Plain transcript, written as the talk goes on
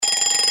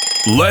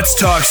Let's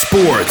talk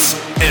sports,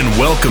 and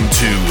welcome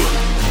to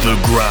The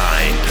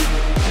Grind.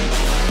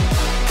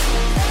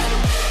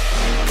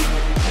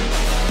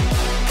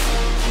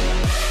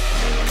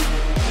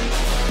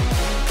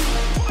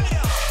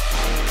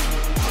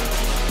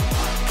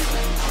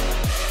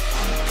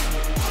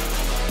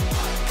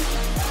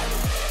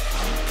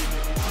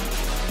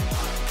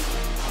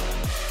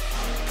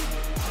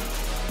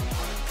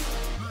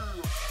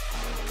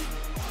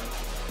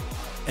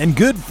 And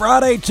good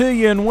Friday to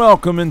you, and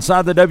welcome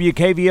inside the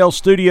WKVL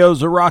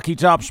studios of Rocky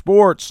Top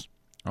Sports.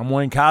 I'm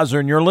Wayne Kaiser,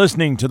 and you're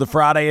listening to the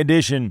Friday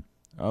edition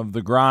of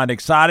The Grind.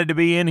 Excited to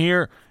be in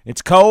here.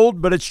 It's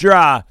cold, but it's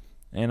dry,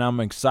 and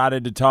I'm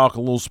excited to talk a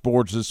little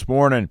sports this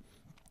morning.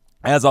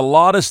 As a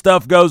lot of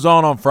stuff goes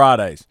on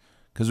Fridays,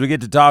 because we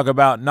get to talk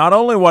about not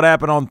only what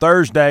happened on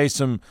Thursday,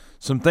 some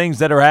things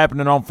that are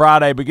happening on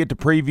Friday, but get to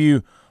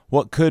preview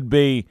what could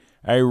be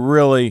a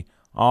really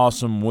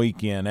awesome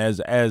weekend.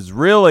 As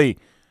really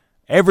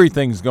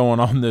everything's going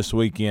on this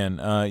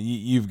weekend.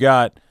 You've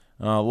got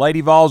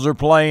Lady Vols are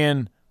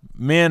playing.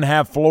 Men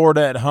have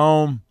Florida at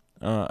home.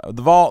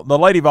 The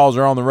Lady Vols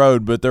are on the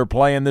road, but they're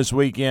playing this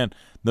weekend.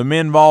 The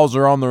men Vols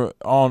are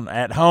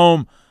at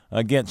home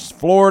against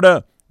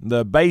Florida.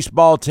 The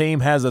baseball team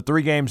has a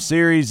 3-game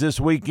series this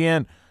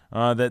weekend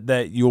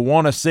that you'll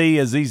want to see,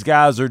 as these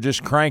guys are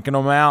just cranking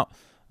them out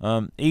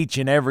each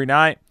and every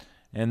night.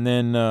 And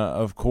then,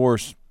 of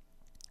course,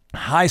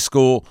 high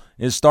school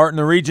is starting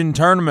the region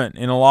tournament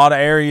in a lot of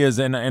areas,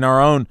 in our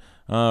own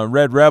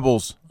Red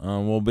Rebels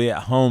will be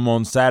at home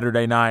on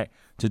Saturday night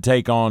to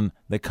take on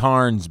the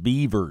Carnes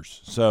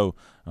Beavers. So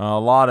a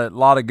lot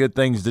of good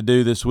things to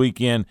do this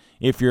weekend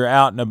if you're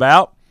out and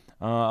about.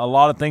 A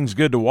lot of things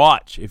good to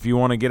watch if you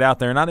want to get out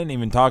there. And I didn't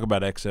even talk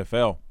about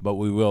XFL, but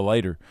we will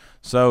later.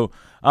 So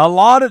a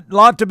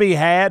lot to be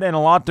had and a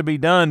lot to be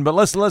done. But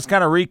let's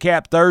kind of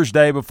recap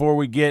Thursday before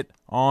we get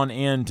on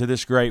into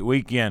this great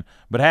weekend.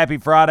 But happy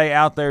Friday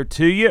out there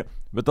to you.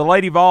 But the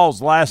Lady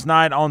Vols last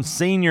night on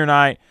Senior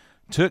Night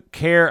took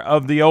care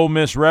of the Ole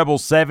Miss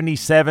Rebels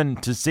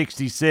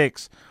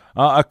 77-66.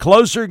 A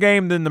closer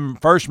game than the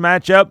first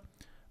matchup,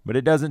 but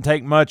it doesn't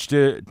take much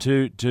to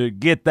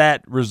get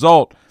that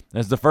result,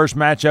 as the first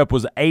matchup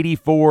was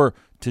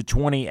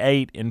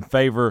 84-28 in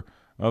favor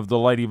of the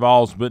Lady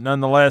Vols. But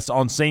nonetheless,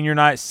 on Senior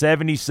Night,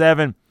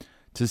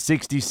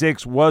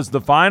 77-66 was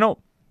the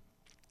final.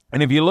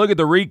 And if you look at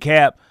the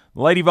recap,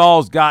 Lady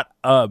Vols got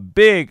a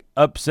big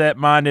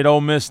upset-minded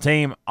Ole Miss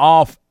team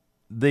off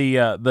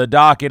the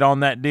docket on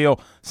that deal,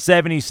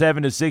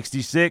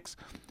 77-66.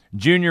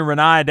 Junior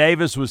Renaya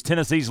Davis was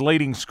Tennessee's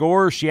leading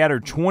scorer. She had her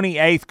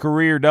 28th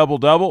career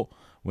double-double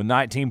with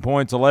 19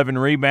 points, 11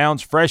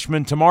 rebounds.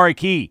 Freshman Tamari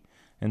Key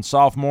and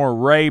sophomore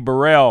Ray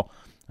Burrell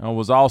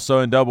was also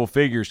in double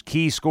figures.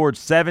 Key scored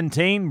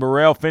 17.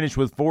 Burrell finished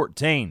with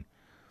 14.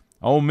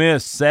 Ole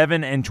Miss,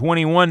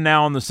 7-21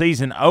 now on the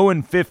season,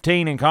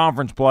 0-15 in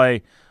conference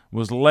play,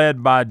 was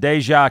led by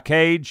Deja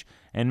Cage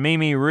and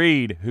Mimi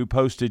Reed, who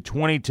posted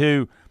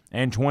 22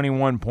 and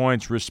 21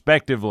 points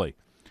respectively.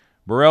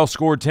 Burrell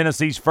scored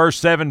Tennessee's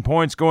first 7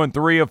 points, going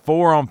 3 of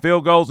 4 on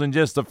field goals in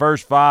just the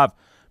first 5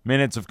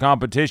 minutes of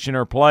competition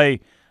or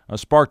play.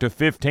 Sparked a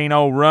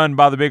 15-0 run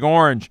by the Big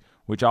Orange,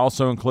 which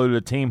also included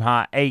a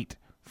team-high 8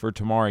 for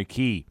Tamari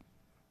Key.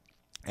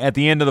 At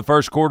the end of the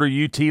first quarter,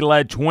 UT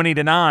led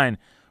 20-9,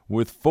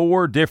 with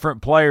 4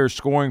 different players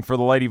scoring for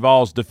the Lady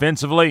Vols.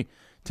 Defensively,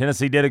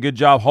 Tennessee did a good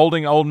job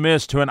holding Ole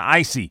Miss to an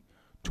icy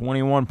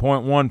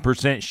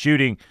 21.1%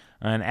 shooting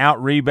and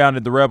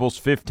out-rebounded the Rebels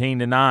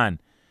 15-9.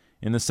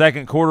 In the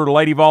second quarter, the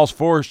Lady Vols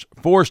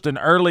forced an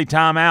early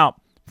timeout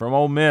from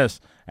Ole Miss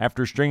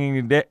after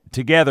stringing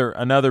together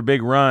another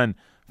big run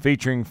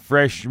featuring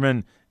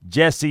freshman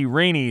Jessie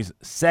Reeney's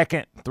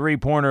second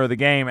three-pointer of the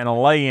game and a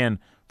lay-in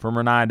from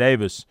Renaya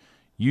Davis.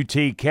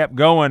 UT kept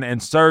going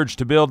and surged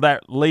to build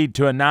that lead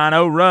to a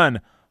 9-0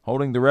 run,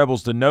 holding the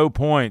Rebels to no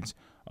points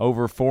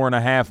over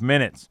 4.5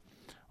 minutes.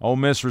 Ole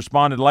Miss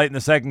responded late in the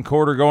second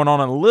quarter, going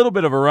on a little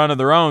bit of a run of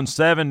their own,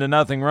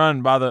 7-0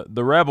 run by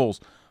the Rebels,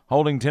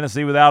 holding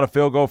Tennessee without a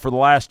field goal for the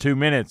last 2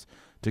 minutes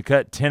to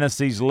cut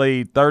Tennessee's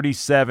lead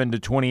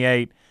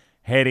 37-28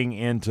 heading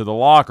into the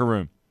locker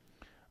room.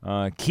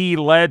 Key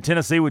led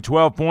Tennessee with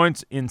 12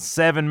 points in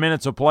 7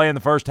 minutes of play in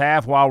the first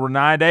half, while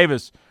Renaya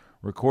Davis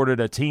recorded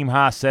a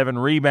team-high 7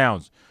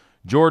 rebounds.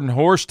 Jordan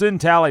Horston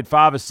tallied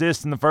 5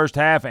 assists in the first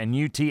half, and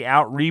UT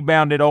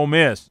out-rebounded Ole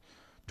Miss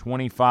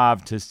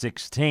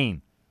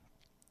 25-16.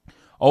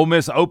 Ole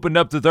Miss opened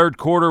up the third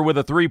quarter with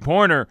a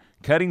three-pointer,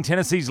 cutting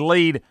Tennessee's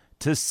lead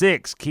to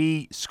 6.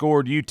 Key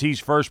scored UT's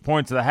first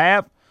points of the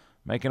half,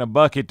 making a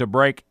bucket to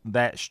break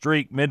that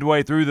streak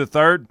midway through the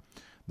third.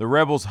 The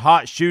Rebels'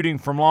 hot shooting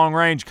from long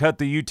range cut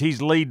the UT's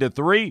lead to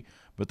 3,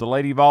 but the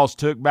Lady Vols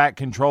took back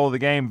control of the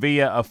game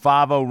via a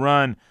 5-0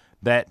 run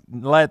that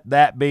let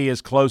that be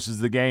as close as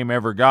the game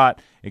ever got,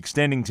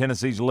 extending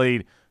Tennessee's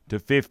lead to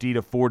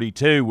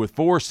 50-42. With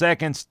 4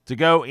 seconds to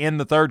go in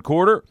the third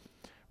quarter,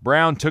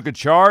 Brown took a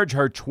charge,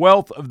 her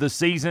 12th of the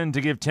season,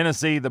 to give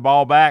Tennessee the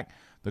ball back.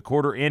 The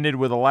quarter ended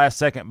with a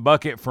last-second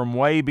bucket from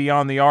way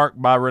beyond the arc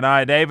by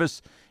Renaya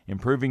Davis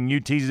improving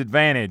UT's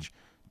advantage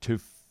to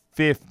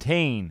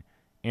 15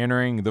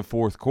 entering the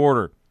fourth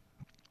quarter.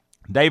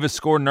 Davis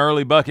scored an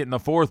early bucket in the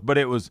fourth, but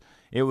it was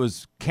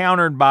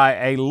countered by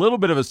a little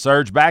bit of a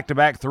surge,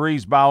 back-to-back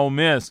threes by Ole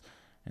Miss,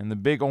 and the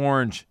Big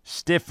Orange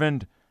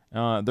stiffened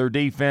their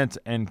defense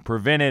and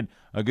prevented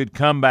a good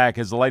comeback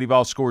as the Lady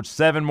Vols scored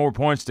 7 more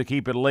points to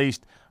keep at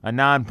least a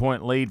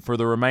 9-point lead for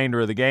the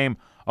remainder of the game.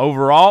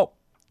 Overall,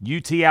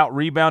 UT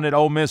out-rebounded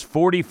Ole Miss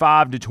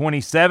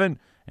 45-27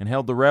 and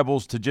held the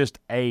Rebels to just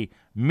a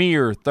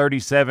mere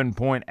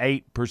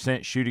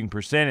 37.8% shooting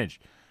percentage.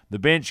 The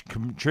bench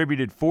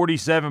contributed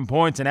 47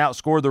 points and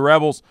outscored the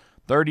Rebels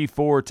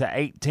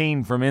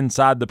 34-18 from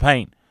inside the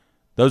paint.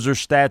 Those are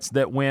stats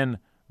that win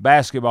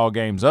basketball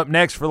games. Up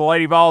next for the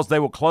Lady Vols, they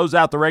will close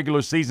out the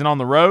regular season on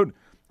the road,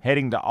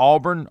 heading to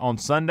Auburn on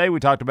Sunday. We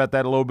talked about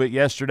that a little bit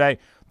yesterday.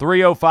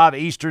 3:05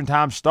 Eastern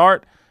Time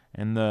start,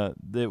 and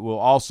it will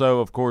also,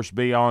 of course,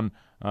 be on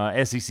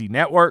SEC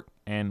Network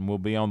and will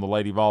be on the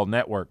Lady Vol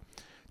Network.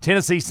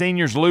 Tennessee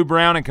seniors Lou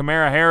Brown and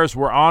Kamara Harris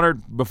were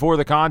honored before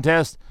the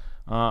contest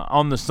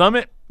on the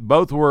summit.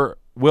 Both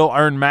will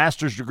earn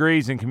master's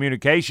degrees in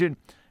communication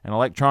and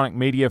electronic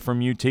media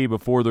from UT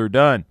before they're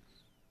done.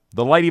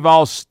 The Lady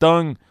Vols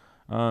strung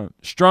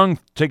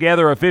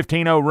together a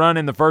 15-0 run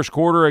in the first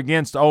quarter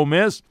against Ole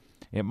Miss.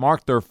 It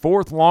marked their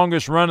 4th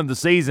longest run of the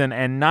season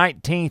and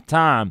 19th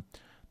time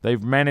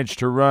they've managed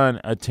to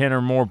run a 10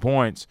 or more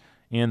points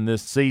in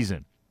this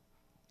season.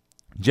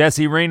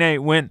 Jessie Rene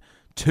went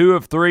 2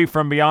 of 3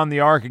 from beyond the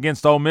arc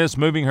against Ole Miss,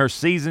 moving her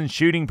season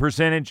shooting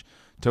percentage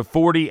to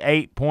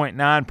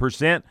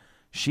 48.9%.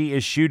 She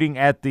is shooting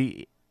at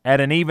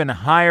an even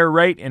higher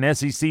rate in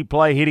SEC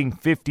play, hitting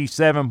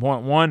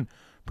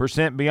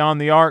 57.1% beyond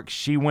the arc.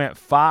 She went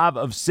 5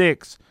 of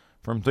 6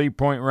 from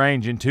three-point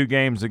range in 2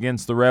 games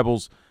against the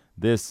Rebels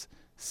this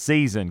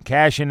season.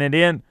 Cashing it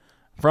in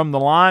from the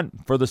line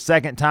for the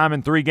second time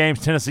in 3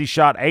 games, Tennessee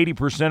shot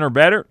 80% or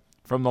better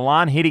from the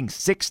line, hitting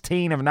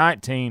 16 of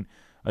 19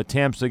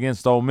 attempts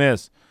against Ole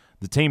Miss.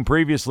 The team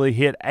previously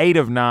hit 8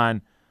 of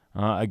 9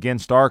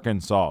 against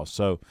Arkansas.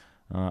 So,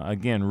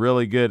 again,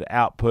 really good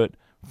output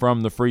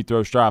from the free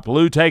throw stripe.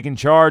 Lou taking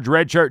charge.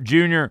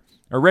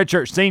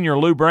 Redshirt senior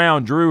Lou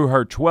Brown drew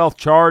her 12th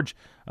charge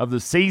of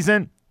the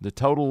season. The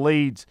total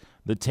leads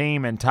the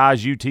team and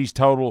ties UT's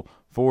total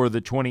for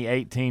the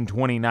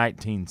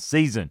 2018-2019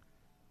 season.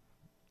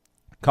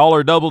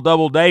 Caller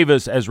double-double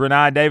Davis as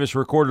Renai Davis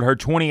recorded her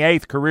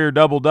 28th career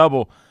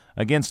double-double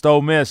against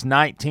Ole Miss,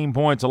 19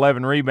 points,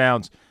 11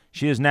 rebounds.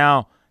 She is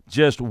now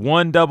just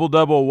 1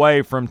 double-double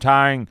away from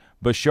tying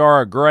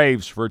Bashara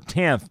Graves for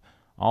 10th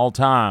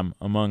all-time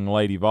among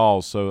Lady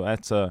Vols. So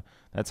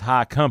that's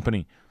high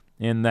company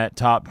in that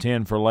top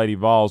 10 for Lady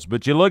Vols.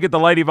 But you look at the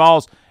Lady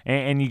Vols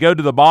and you go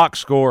to the box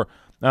score.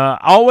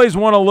 Always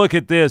want to look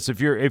at this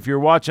if you're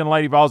watching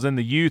Lady Vols in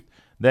the youth.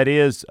 That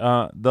is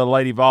the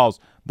Lady Vols.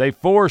 They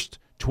forced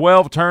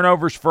 12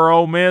 turnovers for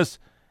Ole Miss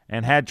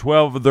and had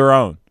 12 of their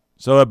own.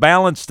 So a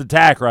balanced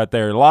attack right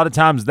there. A lot of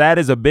times that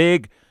is a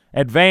big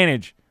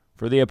advantage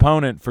for the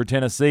opponent for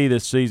Tennessee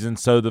this season.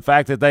 So the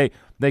fact that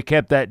they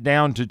kept that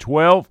down to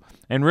 12,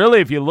 and really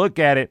if you look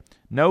at it,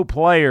 no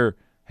player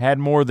had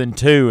more than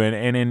 2.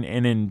 And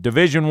in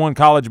Division I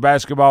college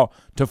basketball,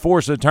 to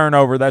force a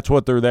turnover, that's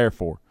what they're there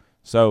for.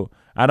 So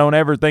I don't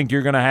ever think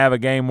you're going to have a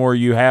game where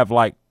you have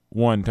like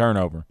 1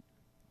 turnover.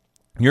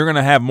 You're going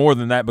to have more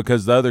than that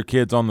because the other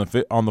kids on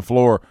the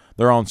floor,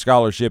 they're on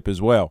scholarship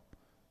as well.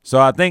 So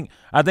I think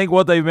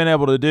what they've been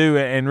able to do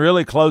and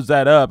really close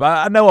that up.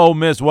 I know Ole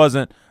Miss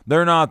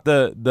they're not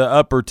the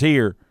upper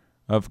tier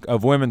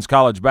of women's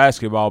college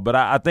basketball, but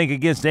I think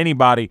against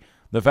anybody,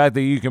 the fact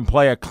that you can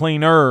play a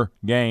cleaner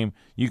game,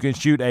 you can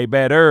shoot a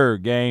better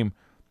game,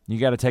 you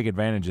got to take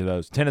advantage of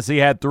those. Tennessee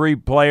had 3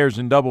 players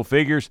in double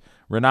figures,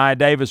 Renai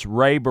Davis,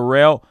 Ray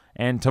Burrell,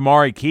 and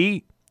Tamari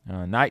Key,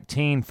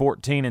 19,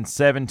 14, and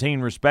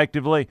 17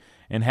 respectively,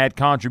 and had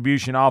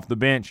contribution off the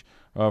bench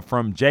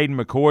from Jaden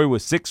McCoy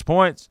with 6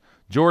 points,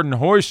 Jordan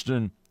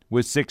Houston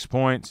with 6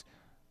 points,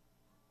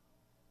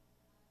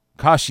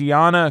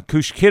 Kashiana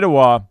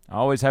Kushkitawa, I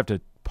always have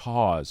to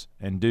pause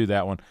and do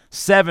that one,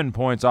 7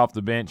 points off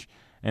the bench,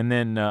 and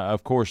then,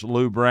 of course,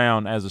 Lou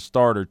Brown as a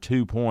starter,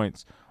 2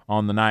 points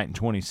on the night in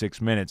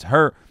 26 minutes.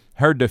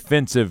 Her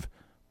defensive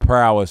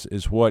prowess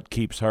is what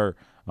keeps her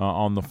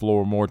on the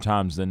floor more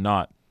times than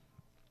not.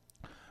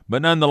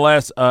 But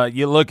nonetheless,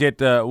 you look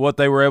at what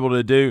they were able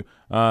to do.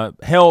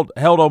 Held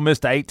Ole Miss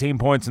to 18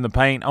 points in the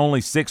paint, only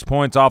 6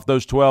 points off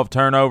those 12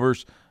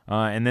 turnovers,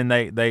 and then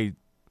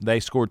they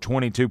scored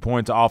 22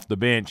 points off the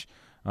bench.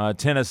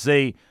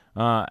 Tennessee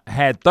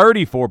had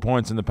 34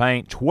 points in the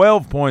paint,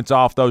 12 points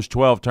off those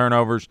 12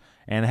 turnovers,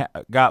 and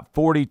got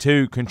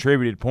 42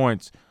 contributed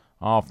points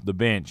off the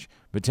bench.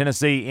 But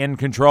Tennessee in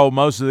control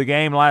most of the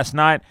game last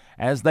night,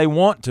 as they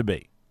want to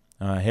be,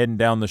 heading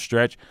down the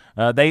stretch.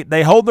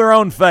 They hold their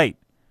own fate.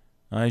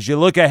 As you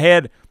look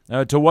ahead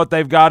to what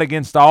they've got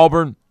against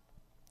Auburn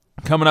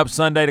coming up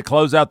Sunday to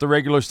close out the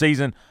regular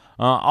season,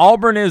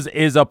 Auburn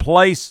is a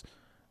place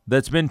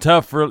that's been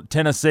tough for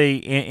Tennessee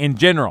in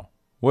general.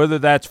 whether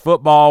that's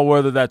football,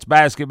 whether that's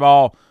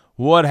basketball,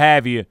 what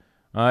have you.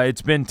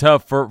 It's been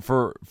tough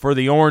for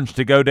the Orange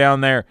to go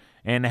down there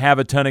and have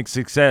a ton of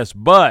success.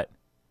 But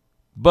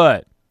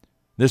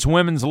this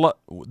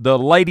the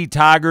Lady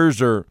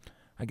Tigers, or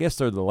I guess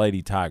they're the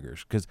Lady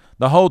Tigers, because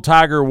the whole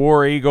Tiger,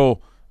 War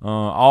Eagle,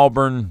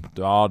 Auburn,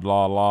 it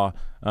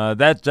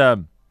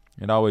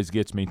always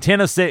gets me.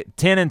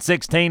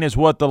 10-16 is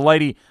what the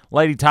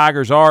Lady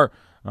Tigers are.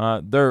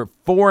 They're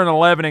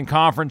 4-11 in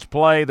conference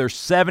play. They're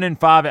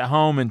 7-5 at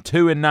home and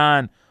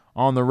 2-9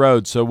 on the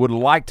road. So would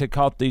like to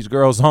caught these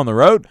girls on the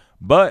road,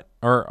 but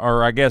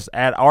or I guess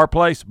at our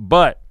place,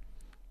 but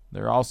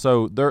they're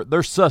also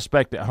they're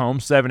suspect at home,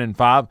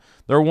 7-5.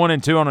 They're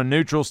 1-2 on a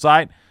neutral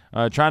site.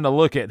 Trying to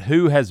look at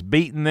who has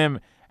beaten them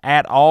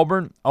at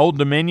Auburn. Old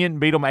Dominion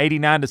beat them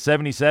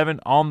 89-77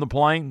 on the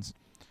Plains.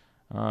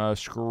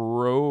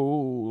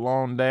 Scroll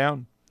on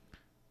down.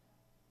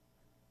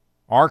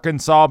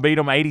 Arkansas beat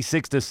them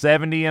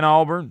 86-70 in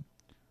Auburn.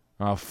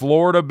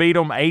 Florida beat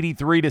them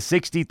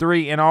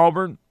 83-63 in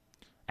Auburn.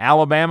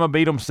 Alabama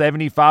beat them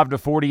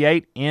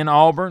 75-48 in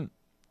Auburn.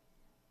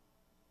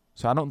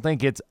 So I don't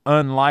think it's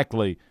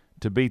unlikely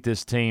to beat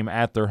this team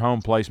at their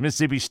home place.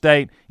 Mississippi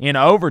State in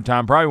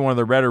overtime, probably one of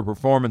their better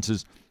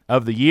performances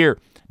of the year,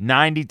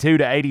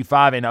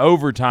 92-85 in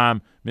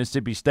overtime.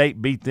 Mississippi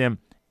State beat them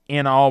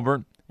in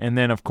Auburn. And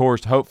then, of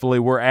course, hopefully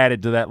we're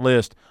added to that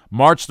list.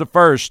 March the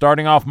 1st,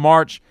 starting off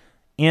March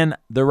in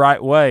the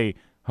right way.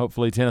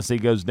 Hopefully Tennessee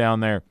goes down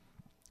there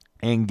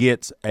and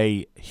gets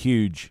a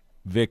huge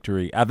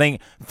victory. I think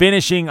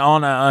finishing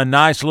on a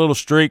nice little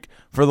streak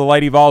for the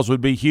Lady Vols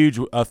would be huge,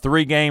 a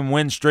 3-game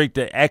win streak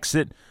to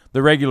exit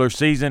the regular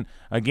season.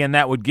 Again,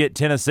 that would get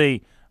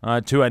Tennessee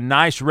to a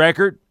nice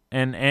record.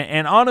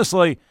 And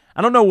honestly,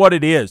 I don't know what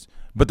it is,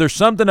 but there's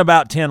something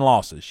about 10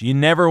 losses. You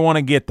never want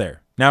to get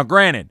there. Now,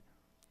 granted,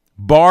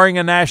 barring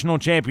a national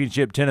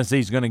championship,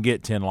 Tennessee's going to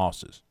get 10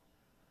 losses.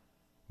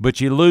 But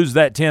you lose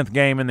that 10th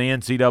game in the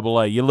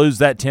NCAA. You lose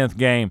that 10th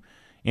game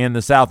in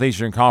the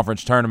Southeastern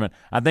Conference Tournament.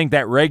 I think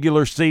that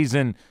regular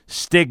season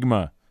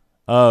stigma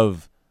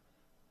of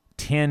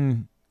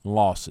 10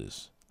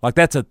 losses, like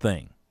that's a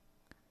thing.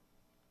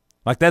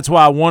 Like that's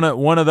why one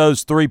of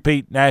those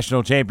three-peat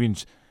national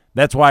champions,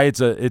 that's why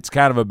it's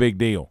kind of a big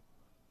deal.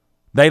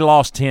 They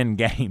lost 10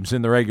 games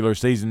in the regular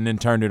season and then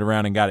turned it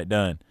around and got it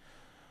done.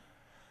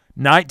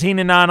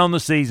 19-9 on the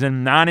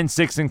season,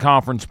 9-6 in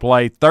conference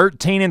play,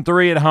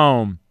 13-3 at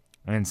home,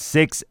 and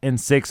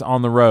 6-6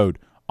 on the road.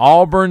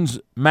 Auburn's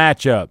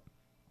matchup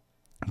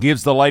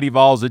gives the Lady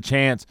Vols a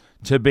chance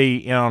to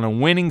be on a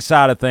winning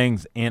side of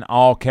things in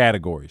all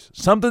categories,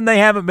 something they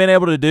haven't been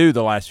able to do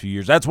the last few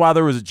years. That's why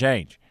there was a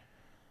change.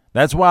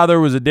 That's why there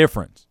was a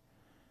difference.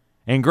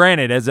 And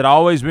granted, has it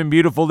always been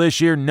beautiful this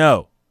year?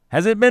 No.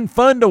 Has it been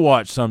fun to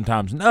watch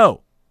sometimes?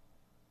 No.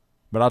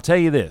 But I'll tell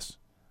you this.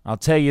 I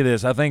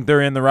think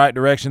they're in the right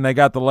direction. They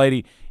got the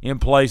lady in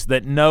place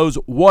that knows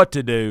what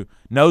to do,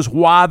 knows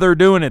why they're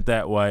doing it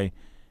that way,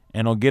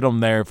 and will get them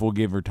there if we'll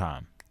give her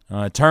time.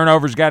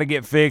 Turnovers got to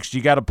get fixed.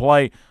 You got to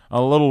play a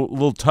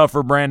little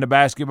tougher brand of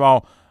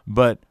basketball.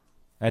 But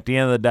at the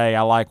end of the day,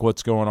 I like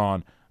what's going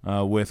on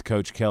with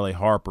Coach Kelly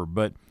Harper.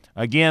 But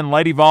again,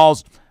 Lady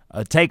Vols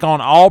take on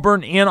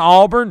Auburn in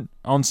Auburn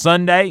on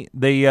Sunday.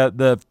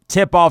 The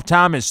tip-off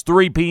time is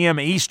 3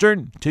 p.m.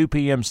 Eastern, 2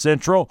 p.m.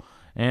 Central.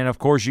 And, of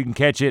course, you can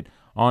catch it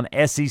on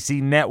SEC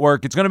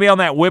Network. It's going to be on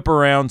that whip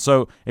around,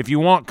 so if you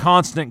want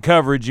constant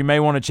coverage, you may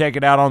want to check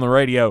it out on the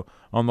radio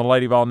on the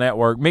Lady Vol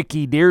Network.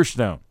 Mickey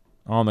Dearstone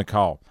on the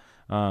call.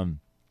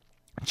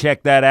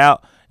 Check that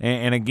out.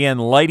 And again,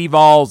 Lady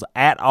Vols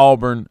at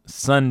Auburn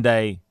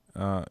Sunday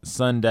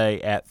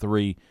at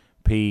 3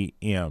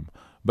 p.m.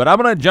 But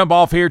I'm going to jump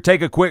off here,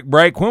 take a quick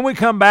break. When we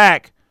come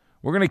back,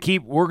 we're going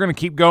to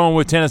keep going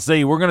with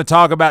Tennessee. We're going to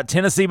talk about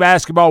Tennessee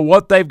basketball,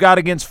 what they've got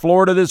against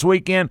Florida this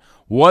weekend.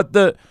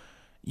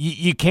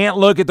 You can't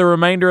look at the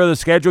remainder of the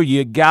schedule.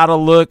 You got to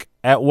look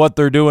at what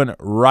they're doing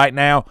right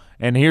now.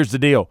 And here's the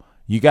deal.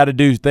 You got to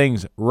do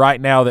things right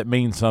now that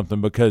mean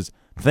something because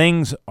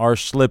things are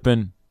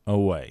slipping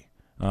away.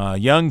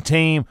 Young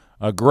team,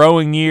 a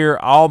growing year,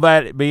 all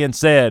that being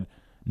said,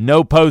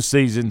 no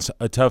postseason's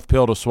a tough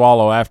pill to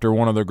swallow after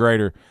one of the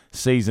greater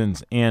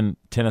seasons in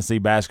Tennessee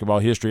basketball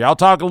history. I'll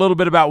talk a little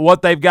bit about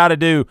what they've got to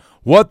do,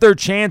 what their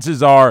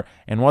chances are,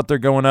 and what they're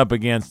going up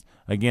against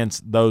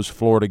those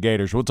Florida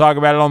Gators. We'll talk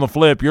about it on the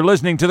flip. You're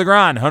listening to The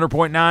Grind,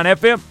 100.9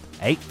 FM,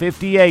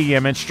 850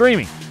 AM, and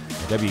streaming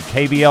at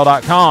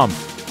WKBL.com.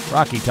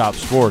 Rocky Top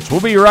Sports. We'll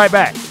be right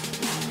back.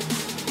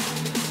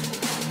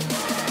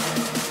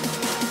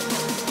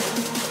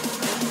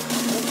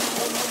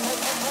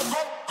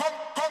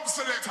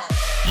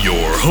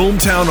 Your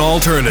hometown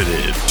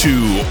alternative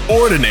to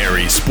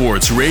ordinary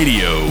sports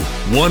radio,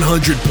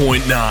 100.9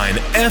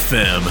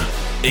 FM,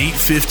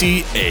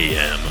 850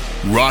 AM.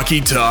 Rocky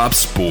Top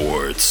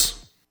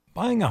Sports.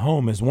 Buying a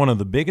home is one of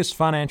the biggest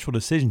financial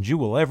decisions you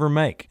will ever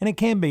make, and it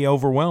can be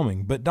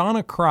overwhelming, but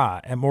Donna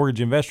Cry at Mortgage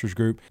Investors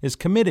Group is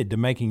committed to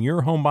making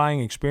your home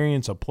buying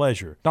experience a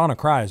pleasure. Donna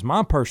Cry is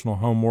my personal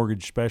home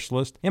mortgage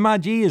specialist.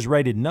 MIG is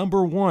rated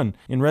 #1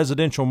 in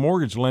residential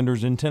mortgage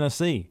lenders in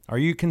Tennessee. Are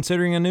you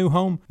considering a new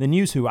home? Then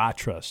use who I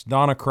trust,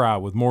 Donna Cry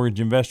with Mortgage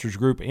Investors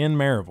Group in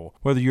Maryville.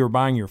 Whether you're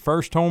buying your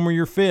first home or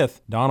your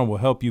fifth, Donna will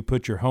help you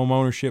put your home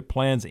ownership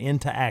plans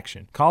into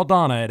action. Call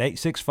Donna at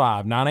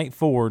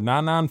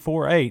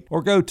 865-984-9948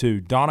 or go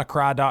to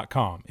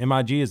donnacry.com.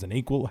 MIG is an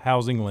equal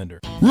housing lender.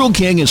 Rural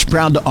King is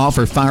proud to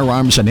offer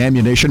firearms and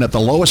ammunition at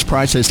the lowest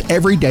prices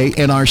every day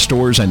in our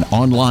stores and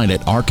online at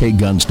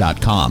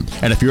rkguns.com.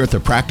 And if you're at the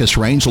practice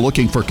range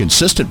looking for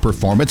consistent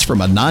performance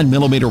from a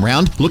 9mm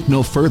round, look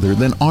no further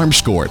than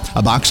ArmScore.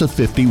 A box of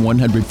 50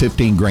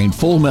 115 grain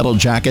full metal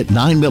jacket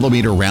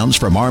 9mm rounds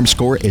from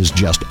ArmScore is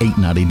just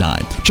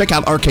 $8.99. Check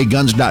out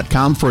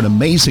rkguns.com for an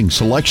amazing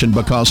selection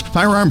because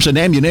firearms and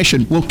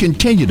ammunition will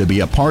continue to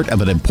be a part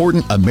of an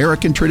important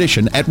American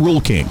tradition at Rural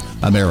King,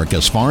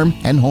 America's farm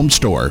and home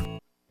store.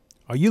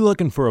 Are you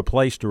looking for a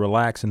place to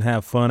relax and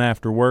have fun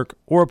after work,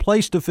 or a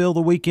place to fill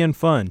the weekend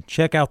fun?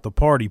 Check out the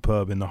Party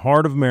Pub in the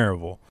heart of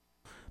Maryville.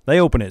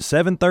 They open at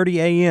 7:30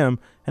 a.m.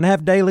 and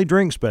have daily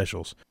drink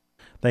specials.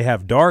 They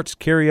have darts,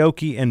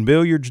 karaoke, and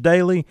billiards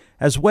daily,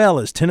 as well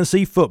as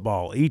Tennessee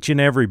football each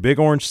and every Big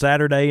Orange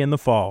Saturday in the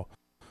fall.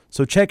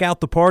 So check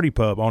out the Party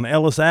Pub on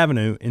Ellis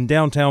Avenue in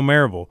downtown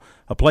Maryville,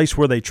 a place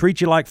where they treat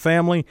you like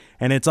family,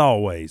 and it's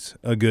always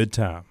a good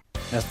time.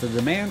 As the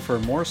demand for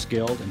a more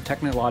skilled and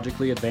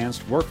technologically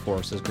advanced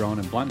workforce has grown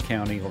in Blount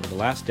County over the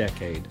last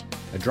decade,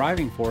 a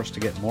driving force to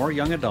get more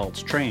young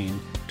adults trained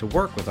to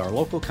work with our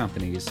local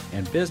companies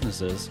and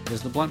businesses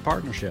is the Blount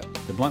Partnership.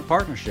 The Blount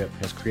Partnership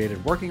has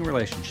created working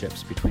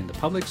relationships between the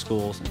public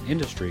schools and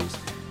industries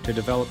to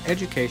develop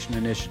education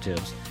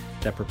initiatives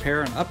that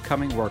prepare an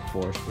upcoming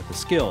workforce with the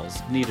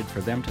skills needed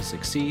for them to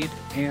succeed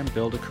and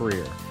build a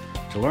career.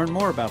 To learn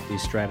more about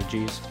these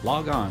strategies,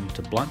 log on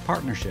to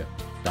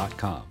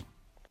bluntpartnership.com.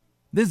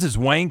 This is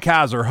Wayne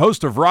Kaiser,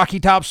 host of Rocky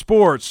Top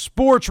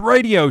Sports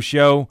radio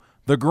show,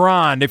 The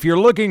Grind. If you're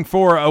looking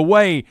for a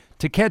way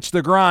to catch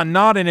The Grind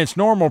not in its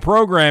normal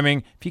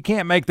programming, if you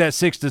can't make that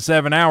 6 to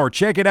 7 hour,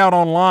 check it out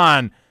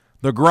online,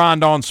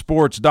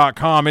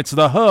 thegrindonsports.com. It's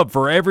the hub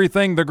for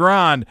everything The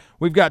Grind.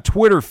 We've got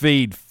Twitter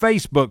feed,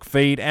 Facebook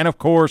feed, and, of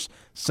course,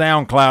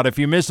 SoundCloud. If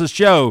you miss a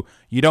show,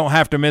 you don't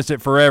have to miss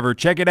it forever.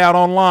 Check it out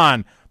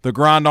online,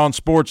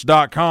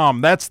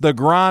 thegrindonsports.com. That's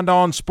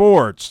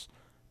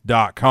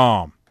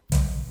thegrindonsports.com.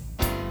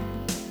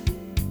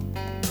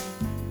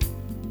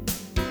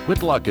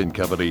 Whitlock &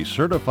 Company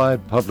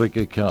Certified Public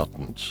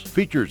Accountants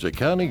features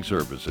accounting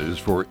services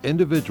for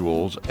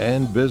individuals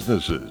and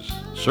businesses.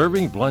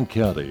 Serving Blount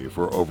County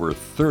for over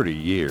 30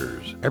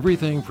 years,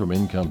 everything from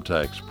income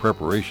tax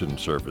preparation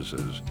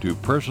services to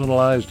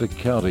personalized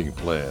accounting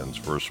plans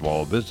for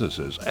small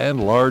businesses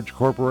and large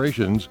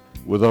corporations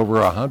with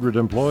over 100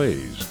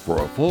 employees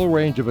for a full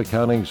range of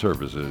accounting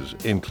services,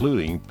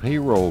 including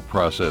payroll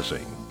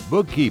processing,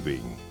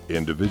 bookkeeping,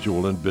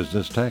 individual and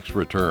business tax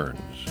returns,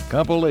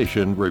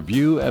 compilation,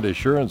 review, and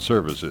assurance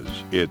services.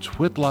 It's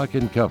Whitlock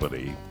 &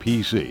 Company,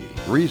 PC,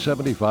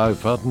 375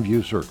 Fountain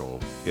View Circle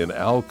in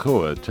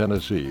Alcoa,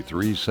 Tennessee,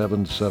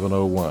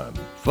 37701.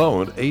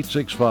 Phone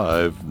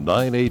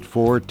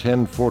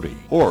 865-984-1040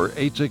 or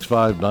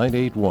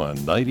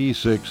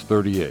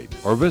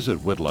 865-981-9638 or visit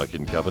Whitlock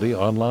 & Company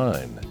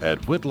online at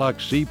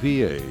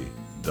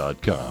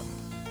whitlockcpa.com.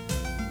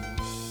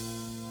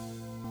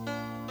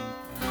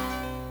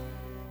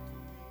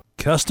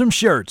 Custom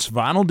shirts,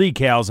 vinyl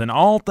decals, and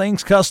all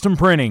things custom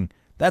printing.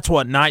 That's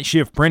what Night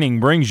Shift Printing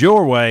brings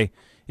your way.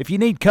 If you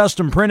need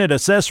custom printed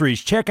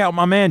accessories, check out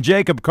my man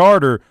Jacob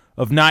Carter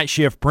of Night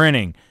Shift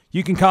Printing.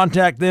 You can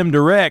contact them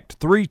direct,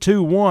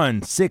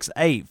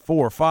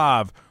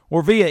 321-6845,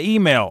 or via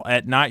email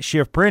at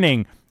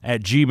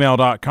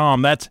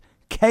nightshiftprinting@gmail.com. That's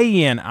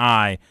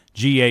KNIGHT,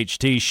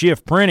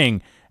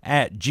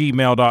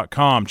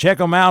 shiftprinting@gmail.com. Check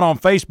them out on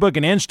Facebook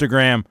and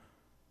Instagram.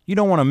 You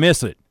don't want to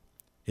miss it.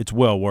 It's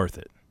well worth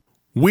it.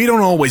 We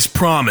don't always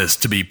promise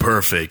to be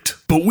perfect,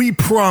 but we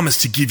promise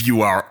to give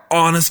you our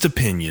honest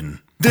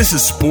opinion. This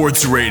is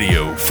sports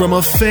radio from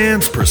a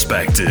fan's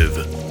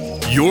perspective.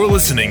 You're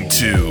listening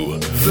to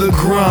The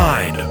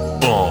Grind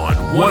on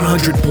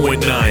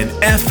 100.9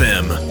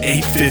 FM,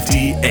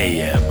 850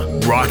 AM,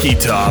 Rocky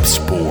Top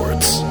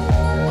Sports.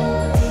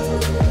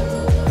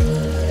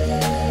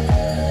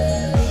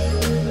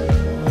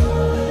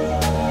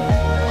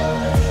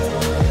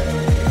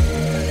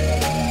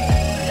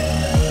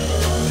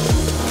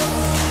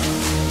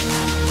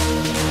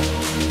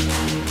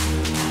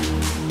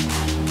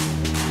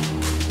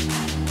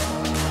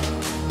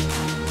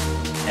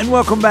 And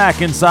welcome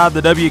back inside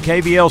the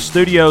WKBL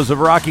studios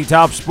of Rocky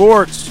Top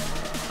Sports.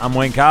 I'm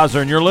Wayne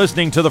Kaiser, and you're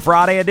listening to the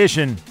Friday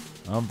edition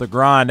of The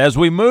Grind. As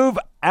we move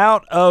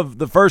out of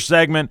the first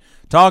segment,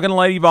 talking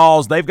Lady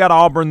Vols, they've got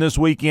Auburn this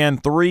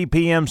weekend, 3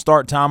 p.m.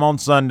 start time on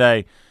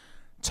Sunday.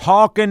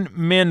 Talking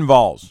men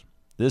Vols.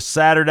 This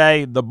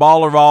Saturday, the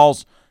Baller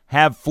Vols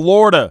have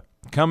Florida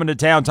coming to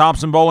town,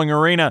 Thompson Bowling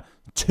Arena,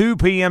 2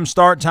 p.m.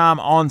 start time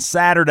on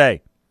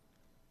Saturday.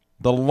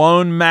 The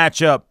lone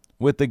matchup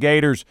with the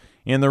Gators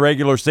in the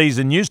regular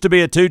season. Used to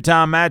be a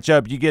 2-time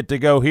matchup. You get to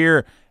go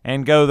here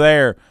and go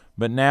there,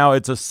 but now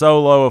it's a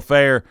solo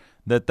affair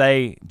that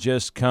they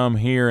just come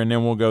here and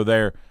then we'll go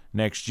there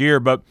next year.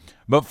 But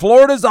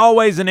Florida's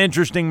always an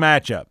interesting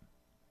matchup.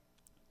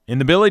 In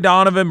the Billy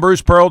Donovan,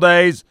 Bruce Pearl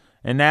days,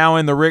 and now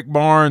in the Rick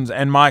Barnes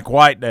and Mike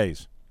White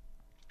days.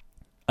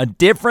 A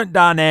different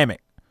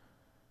dynamic.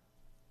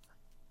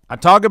 I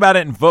talk about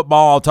it in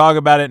football. I'll talk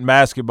about it in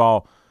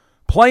basketball.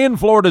 Playing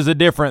Florida is a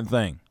different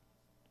thing.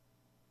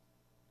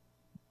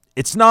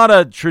 It's not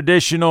a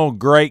traditional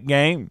great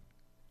game.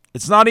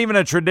 It's not even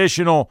a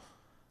traditional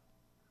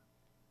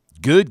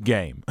good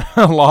game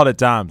a lot of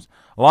times.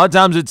 A lot of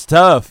times it's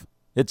tough.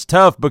 It's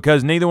tough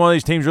because neither one of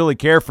these teams really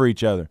care for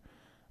each other.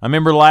 I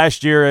remember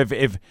last year,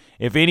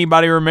 if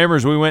anybody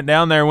remembers, we went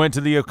down there, went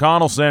to the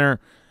O'Connell Center,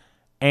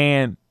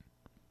 and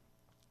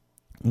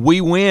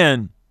we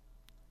win,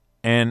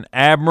 and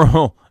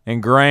Admiral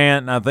and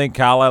Grant, and I think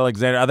Kyle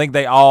Alexander, I think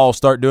they all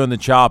start doing the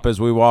chop as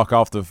we walk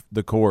off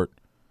the court.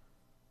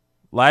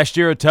 Last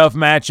year, a tough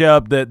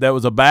matchup that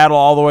was a battle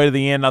all the way to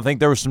the end. I think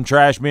there was some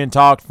trash being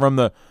talked from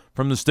the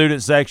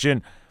student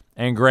section,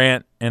 and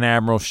Grant and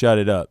Admiral shut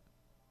it up.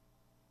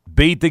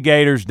 Beat the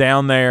Gators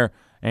down there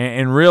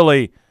and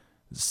really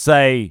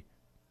say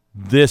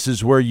this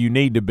is where you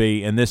need to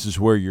be and this is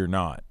where you're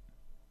not.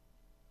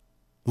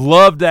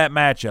 Loved that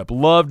matchup.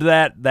 Loved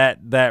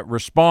that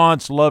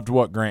response. Loved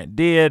what Grant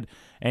did.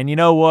 And you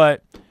know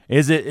what?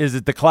 Is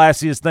it the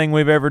classiest thing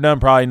we've ever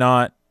done? Probably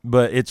not,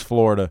 but it's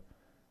Florida.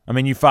 I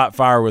mean, you fight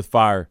fire with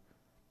fire.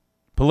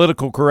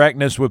 Political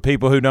correctness with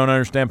people who don't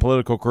understand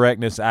political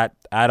correctness, I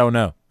don't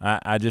know.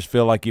 I just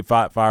feel like you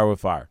fight fire with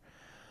fire.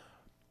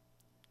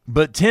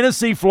 But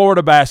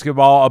Tennessee-Florida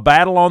basketball, a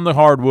battle on the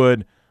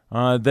hardwood,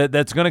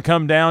 that's going to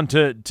come down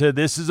to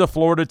this is a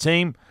Florida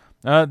team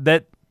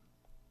that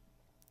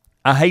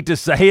I hate to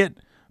say it,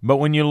 but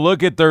when you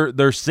look at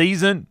their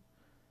season,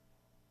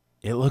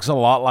 it looks a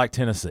lot like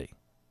Tennessee.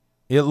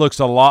 It looks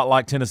a lot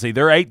like Tennessee.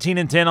 They're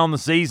 18-10 on the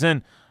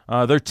season.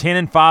 They're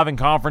 10-5 in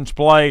conference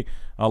play,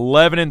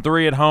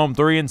 11-3 at home,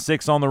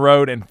 3-6 on the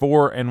road, and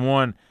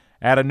 4-1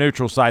 at a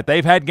neutral site.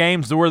 They've had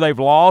games where they've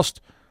lost,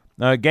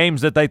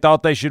 games that they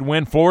thought they should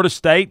win. Florida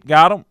State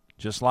got them,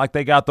 just like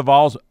they got the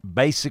Vols.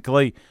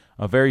 Basically,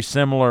 a very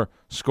similar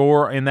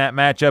score in that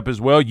matchup as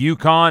well.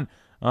 UConn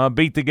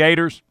beat the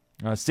Gators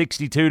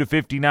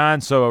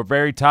 62-59, so a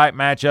very tight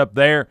matchup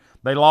there.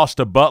 They lost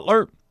to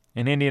Butler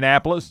in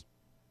Indianapolis.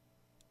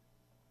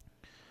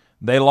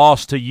 They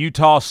lost to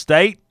Utah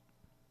State.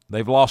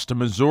 They've lost to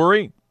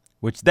Missouri,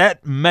 which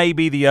that may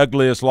be the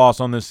ugliest loss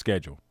on this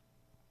schedule.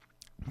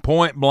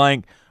 Point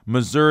blank,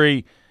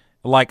 Missouri,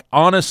 like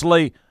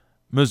honestly,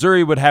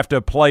 Missouri would have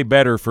to play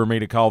better for me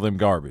to call them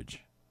garbage.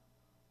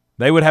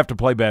 They would have to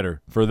play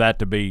better for that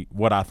to be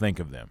what I think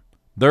of them.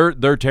 They're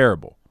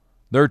terrible.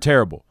 They're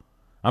terrible.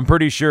 I'm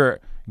pretty sure,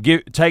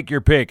 take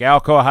your pick,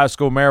 Alcoa High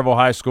School, Maryville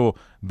High School,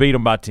 beat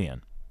them by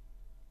 10.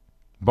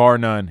 Bar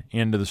none,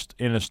 end of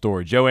the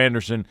story. Joe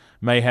Anderson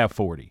may have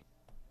 40.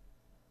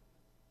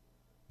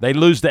 They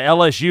lose to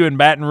LSU in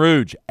Baton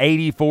Rouge,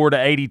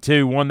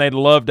 84-82, one they'd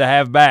love to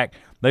have back.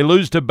 They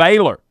lose to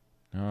Baylor.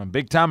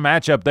 Big-time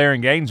matchup there in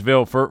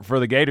Gainesville for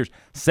the Gators.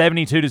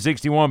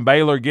 72-61,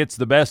 Baylor gets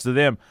the best of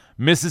them.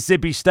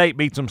 Mississippi State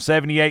beats them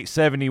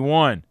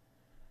 78-71.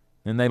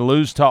 Then they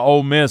lose to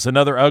Ole Miss,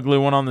 another ugly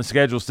one on the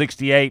schedule,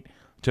 68-51.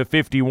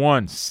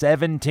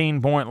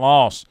 17-point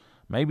loss.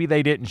 Maybe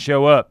they didn't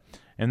show up.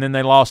 And then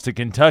they lost to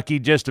Kentucky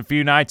just a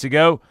few nights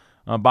ago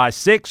by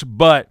 6,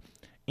 but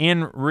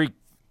in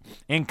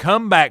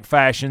comeback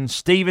fashion,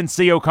 Stephen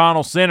C.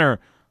 O'Connell Center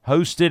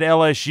hosted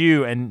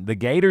LSU, and the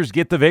Gators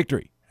get the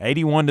victory,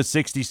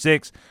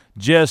 81-66,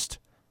 just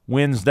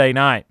Wednesday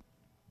night.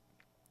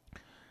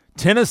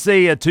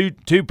 Tennessee, a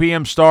 2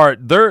 p.m.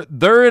 start.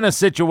 They're in a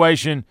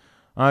situation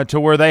to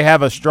where they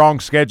have a strong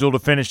schedule to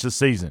finish the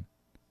season.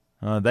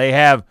 They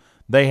have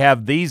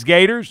these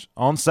Gators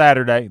on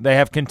Saturday. They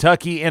have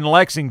Kentucky and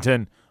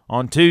Lexington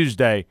on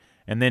Tuesday,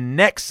 and then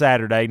next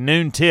Saturday,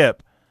 noon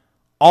tip,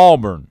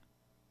 Auburn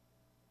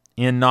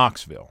in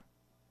Knoxville.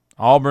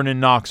 Auburn in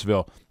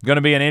Knoxville. Going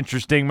to be an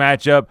interesting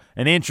matchup,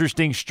 an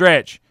interesting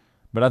stretch,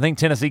 but I think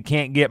Tennessee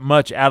can't get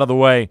much out of the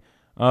way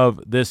of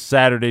this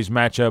Saturday's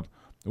matchup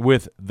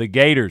with the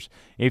Gators.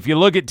 If you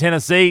look at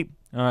Tennessee,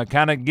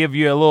 kind of give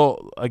you a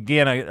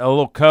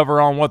little cover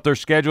on what their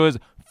schedule is.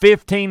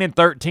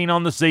 15-13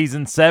 on the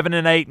season,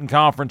 7-8 in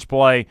conference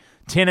play,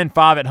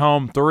 10-5 at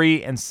home,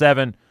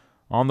 3-7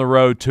 on the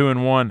road,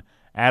 2-1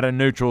 at a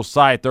neutral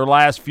site. Their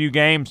last few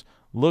games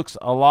looks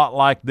a lot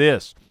like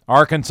this.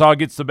 Arkansas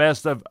gets the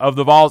best of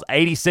the Vols,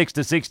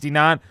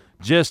 86-69,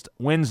 just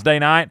Wednesday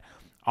night.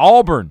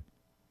 Auburn,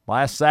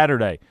 last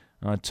Saturday,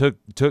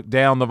 took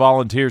down the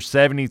Volunteers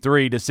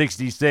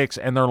 73-66,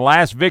 and their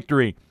last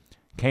victory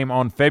came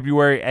on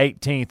February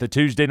 18th, a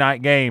Tuesday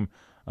night game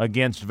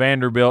against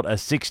Vanderbilt, a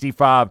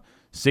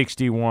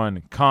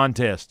 65-61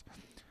 contest.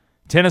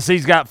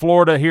 Tennessee's got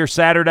Florida here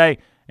Saturday,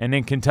 and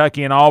then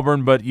Kentucky and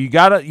Auburn, but you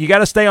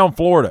gotta stay on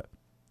Florida.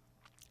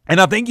 And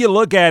I think you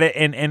look at it,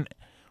 and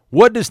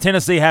what does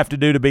Tennessee have to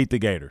do to beat the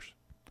Gators?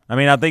 I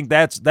mean, I think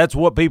that's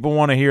what people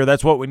want to hear.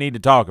 That's what we need to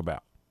talk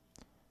about.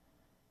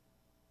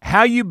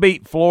 How you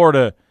beat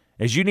Florida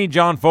is you need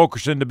John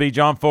Fulkerson to be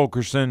John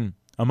Fulkerson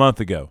a month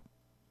ago.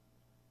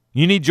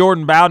 You need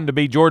Jordan Bowden to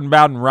be Jordan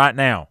Bowden right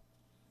now.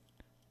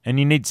 And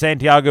you need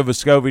Santiago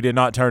Vescovi to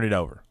not turn it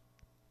over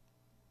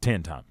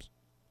 10 times.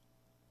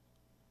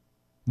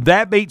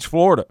 That beats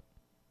Florida.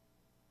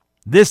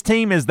 This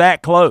team is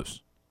that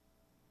close.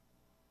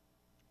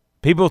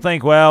 People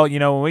think, well,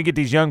 when we get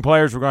these young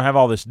players, we're going to have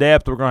all this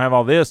depth, we're going to have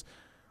all this.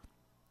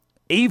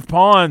 Yves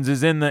Pons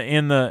is in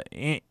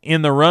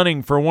the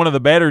running for one of the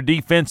better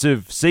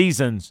defensive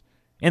seasons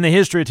in the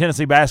history of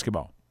Tennessee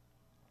basketball.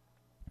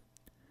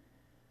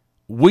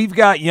 We've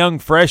got young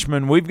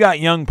freshmen, we've got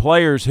young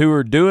players who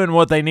are doing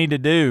what they need to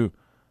do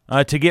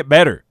to get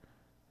better.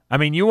 I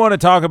mean, you want to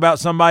talk about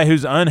somebody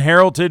who's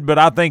unheralded, but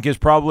I think is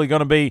probably going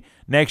to be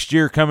next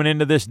year coming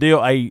into this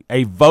deal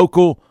a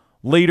vocal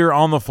leader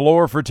on the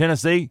floor for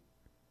Tennessee?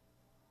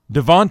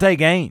 Devontae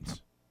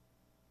Gaines.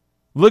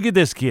 Look at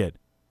this kid.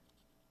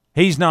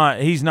 He's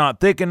not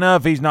thick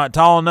enough, he's not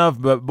tall enough,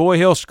 but boy,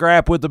 he'll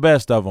scrap with the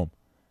best of them.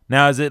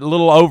 Now, is it a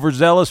little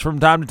overzealous from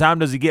time to time?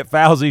 Does he get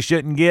fouls he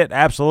shouldn't get?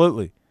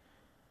 Absolutely.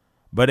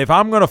 But if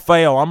I'm going to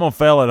fail, I'm going to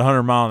fail at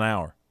 100 mile an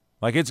hour.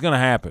 Like, it's going to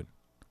happen.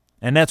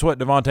 And that's what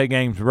Devontae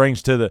Gaines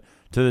brings to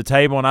the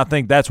table, and I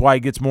think that's why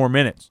he gets more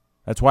minutes.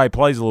 That's why he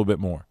plays a little bit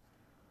more.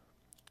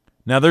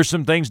 Now, there's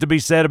some things to be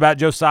said about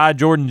Josiah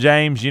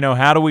Jordan-James.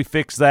 How do we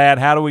fix that?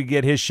 How do we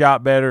get his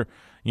shot better?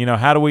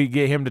 How do we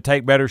get him to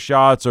take better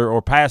shots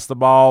or pass the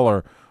ball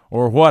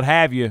or what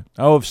have you?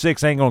 0 of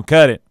 6 ain't going to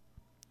cut it.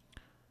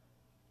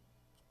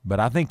 But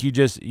I think you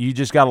just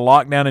got to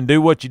lock down and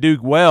do what you do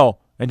well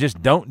and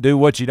just don't do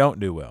what you don't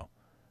do well.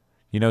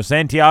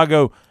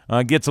 Santiago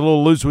gets a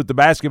little loose with the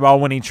basketball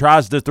when he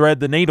tries to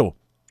thread the needle.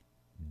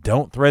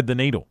 Don't thread the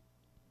needle.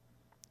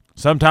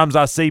 Sometimes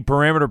I see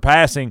perimeter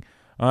passing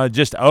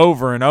just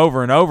over and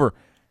over and over.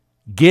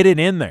 Get it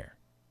in there.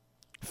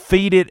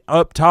 Feed it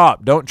up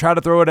top. Don't try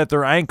to throw it at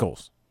their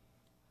ankles.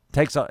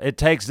 It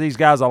takes these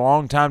guys a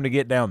long time to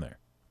get down there.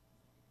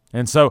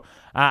 And so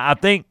I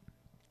think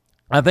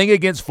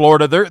against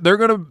Florida they're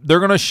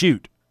gonna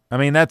shoot. I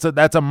mean, that's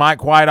a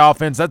Mike White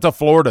offense. That's a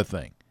Florida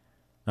thing.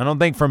 I don't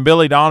think from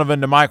Billy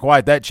Donovan to Mike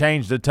White that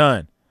changed a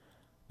ton.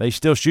 They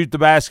still shoot the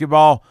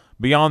basketball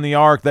beyond the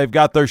arc. They've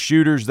got their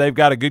shooters. They've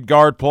got a good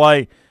guard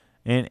play,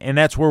 and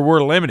that's where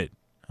we're limited.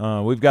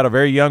 We've got a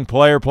very young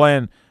player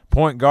playing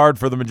point guard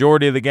for the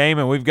majority of the game,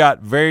 and we've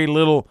got very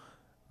little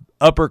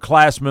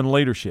upperclassmen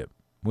leadership.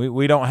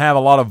 We don't have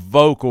a lot of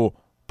vocal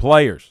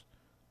players.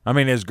 I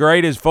mean, as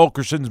great as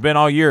Fulkerson's been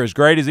all year, as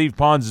great as Yves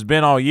Pons has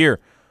been all year,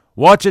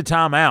 watch a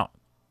timeout.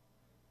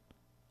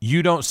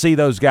 You don't see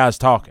those guys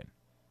talking.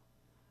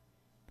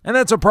 And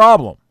that's a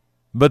problem.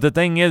 But the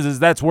thing is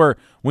that's where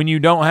when you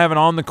don't have an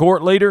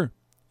on-the-court leader,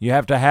 you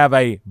have to have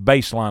a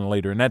baseline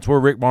leader, and that's where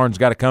Rick Barnes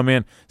got to come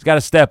in. He's got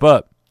to step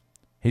up.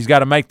 He's got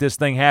to make this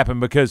thing happen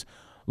because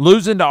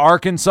losing to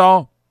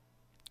Arkansas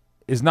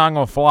is not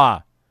going to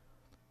fly.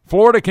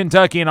 Florida,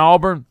 Kentucky, and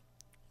Auburn,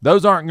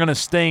 those aren't going to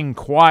sting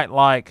quite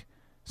like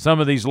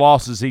some of these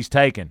losses he's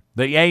taken.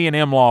 The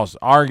A&M loss,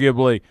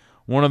 arguably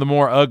one of the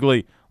more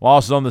ugly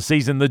losses on the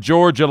season. The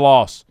Georgia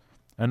loss,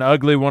 an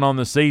ugly one on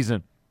the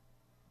season.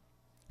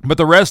 But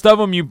the rest of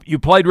them, you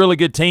played really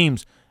good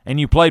teams,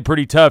 and you played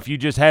pretty tough. You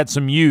just had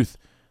some youth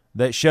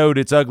that showed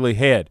its ugly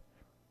head.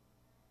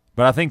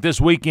 But I think this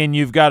weekend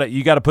you got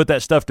to put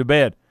that stuff to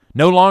bed.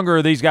 No longer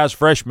are these guys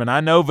freshmen. I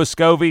know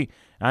Vescovi,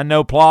 I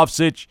know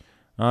Plavsic.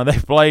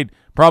 They've played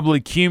probably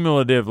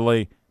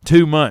cumulatively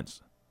 2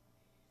 months.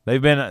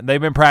 They've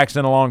been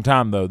practicing a long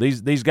time though.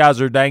 These guys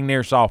are dang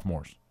near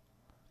sophomores.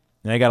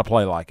 And they got to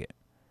play like it.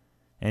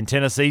 And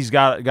Tennessee's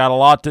got a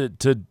lot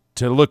to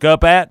look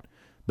up at.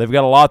 They've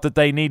got a lot that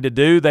they need to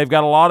do. They've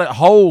got a lot of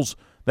holes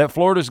that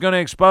Florida's going to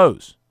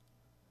expose.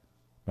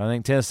 I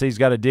think Tennessee's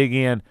got to dig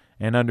in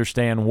and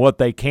understand what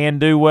they can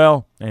do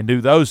well and do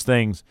those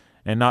things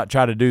and not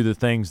try to do the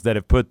things that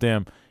have put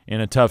them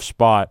in a tough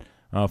spot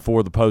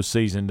for the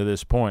postseason to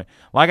this point.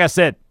 Like I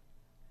said,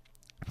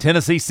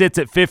 Tennessee sits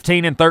at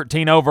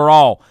 15-13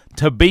 overall.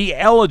 To be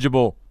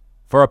eligible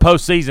for a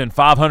postseason,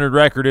 500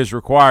 record is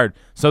required,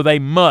 so they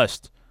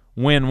must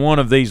win one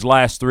of these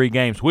last 3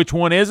 games. Which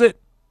one is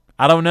it?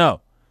 I don't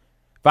know.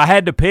 If I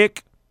had to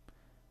pick,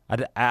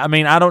 I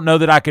mean, I don't know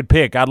that I could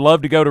pick. I'd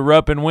love to go to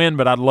Rupp and win,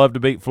 but I'd love to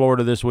beat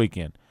Florida this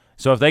weekend.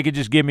 So if they could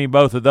just give me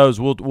both of those,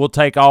 we'll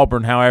take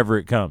Auburn however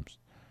it comes.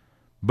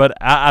 But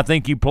I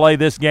think you play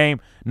this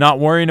game not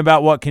worrying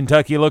about what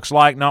Kentucky looks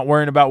like, not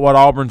worrying about what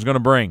Auburn's going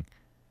to bring,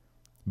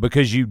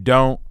 because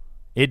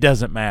it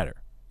doesn't matter.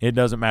 It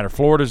doesn't matter.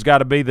 Florida's got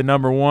to be the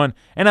number one,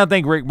 and I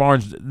think Rick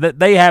Barnes,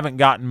 they haven't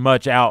gotten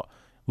much out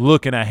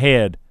looking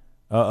ahead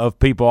of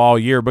people all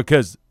year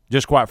because,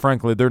 just quite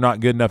frankly, they're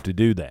not good enough to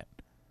do that.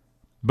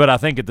 But I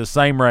think at the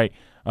same rate,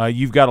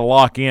 you've got to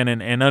lock in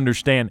and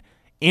understand,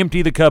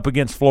 empty the cup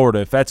against Florida.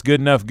 If that's good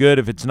enough, good.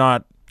 If it's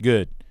not,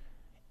 good.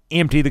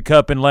 empty the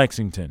cup in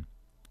Lexington.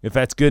 If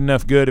that's good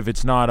enough, good. If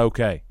it's not,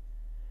 okay.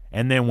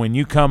 And then when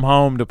you come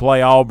home to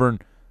play Auburn,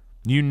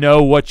 you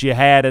know what you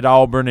had at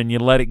Auburn and you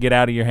let it get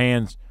out of your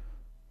hands.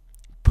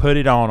 Put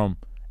it on them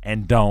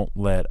and don't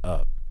let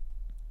up.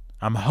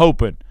 I'm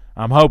hoping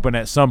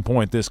at some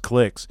point this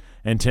clicks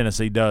and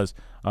Tennessee does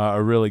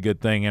a really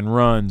good thing and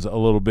runs a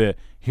little bit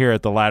here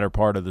at the latter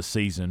part of the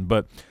season.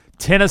 But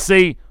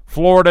Tennessee,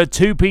 Florida,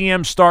 2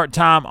 p.m. start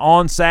time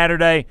on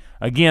Saturday.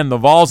 Again, the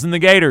Vols and the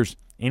Gators,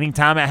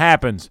 anytime it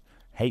happens,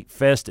 hate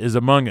fest is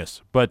among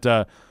us. But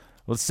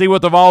let's see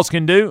what the Vols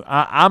can do.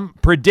 I'm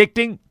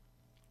predicting,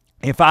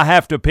 if I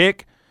have to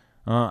pick,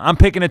 I'm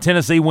picking a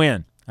Tennessee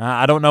win.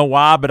 I don't know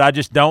why, but I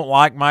just don't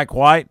like Mike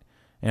White.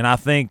 And I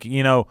think,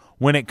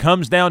 when it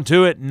comes down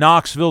to it,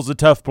 Knoxville's a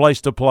tough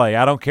place to play.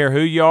 I don't care who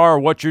you are or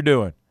what you're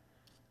doing.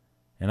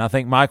 And I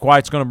think Mike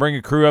White's going to bring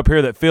a crew up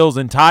here that feels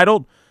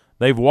entitled.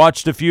 They've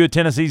watched a few of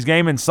Tennessee's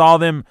game and saw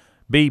them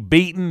be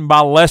beaten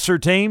by lesser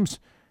teams,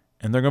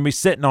 and they're going to be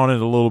sitting on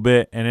it a little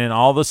bit. And then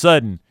all of a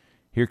sudden,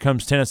 here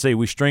comes Tennessee.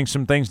 We string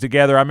some things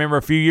together. I remember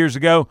a few years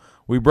ago,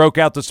 we broke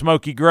out the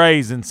Smoky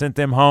Grays and sent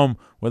them home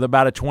with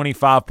about a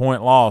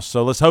 25-point loss.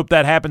 So let's hope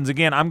that happens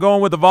again. I'm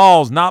going with the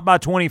Vols, not by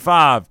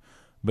 25,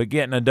 but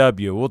getting a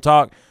W.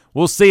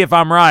 We'll see if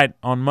I'm right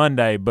on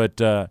Monday, but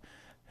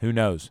who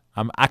knows?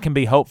 I can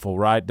be hopeful,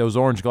 right? Those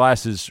orange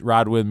glasses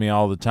ride with me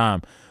all the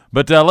time.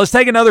 But let's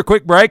take another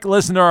quick break,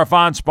 listen to our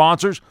fine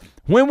sponsors.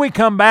 When we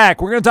come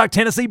back, we're going to talk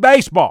Tennessee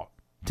baseball.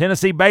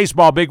 Tennessee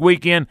baseball, big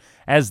weekend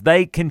as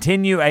they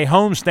continue a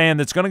homestand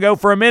that's going to go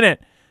for a minute.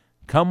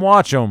 Come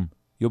watch them.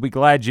 You'll be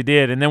glad you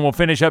did. And then we'll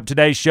finish up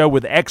today's show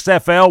with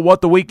XFL,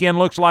 what the weekend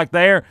looks like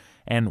there,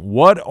 and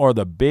what are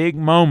the big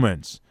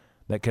moments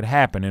that could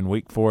happen in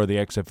Week 4 of the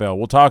XFL.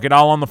 We'll talk it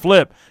all on the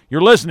flip.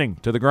 You're listening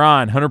to The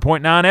Grind,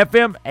 100.9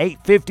 FM,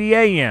 850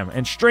 AM,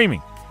 and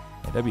streaming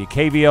at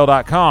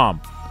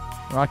WKVL.com.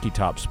 Rocky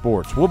Top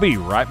Sports. We'll be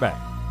right back.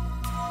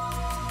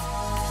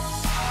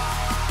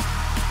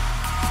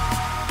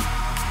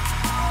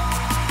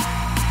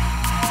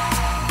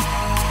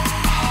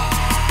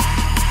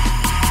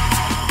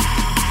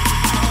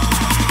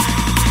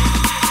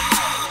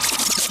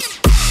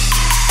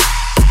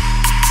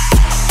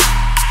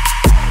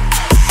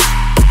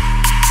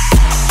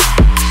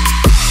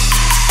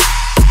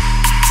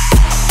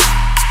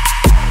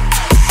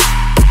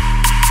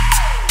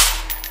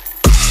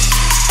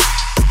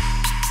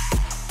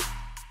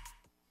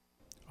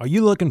 Are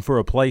you looking for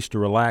a place to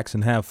relax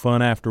and have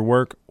fun after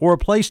work, or a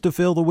place to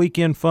fill the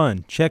weekend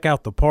fun? Check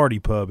out the Party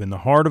Pub in the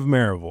heart of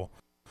Maryville.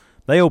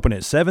 They open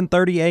at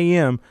 7:30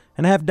 a.m.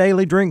 and have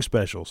daily drink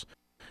specials.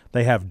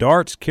 They have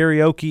darts,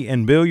 karaoke,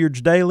 and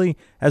billiards daily,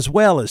 as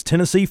well as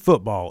Tennessee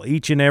football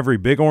each and every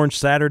Big Orange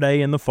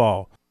Saturday in the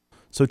fall.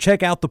 So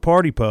check out the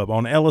Party Pub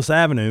on Ellis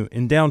Avenue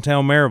in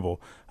downtown Maryville,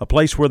 a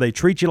place where they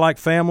treat you like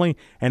family,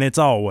 and it's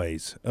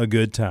always a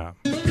good time.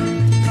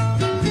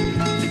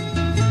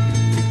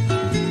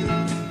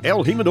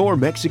 El Jimador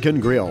Mexican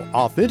Grill,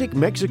 authentic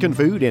Mexican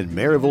food in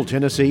Maryville,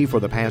 Tennessee for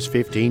the past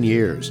 15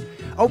 years.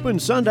 Open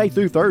Sunday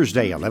through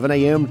Thursday, 11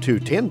 a.m. to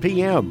 10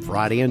 p.m.,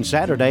 Friday and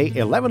Saturday,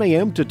 11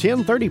 a.m. to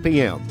 10:30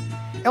 p.m.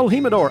 El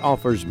Jimador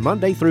offers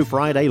Monday through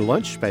Friday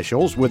lunch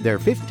specials with their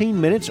 15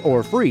 minutes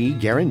or free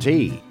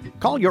guarantee.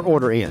 Call your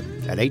order in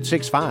at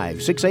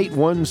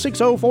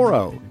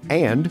 865-681-6040,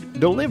 and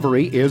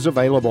delivery is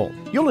available.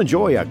 You'll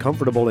enjoy a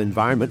comfortable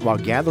environment while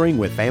gathering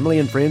with family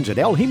and friends at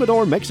El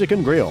Jimador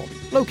Mexican Grill,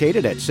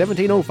 located at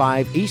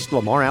 1705 East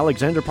Lamar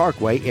Alexander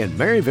Parkway in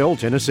Maryville,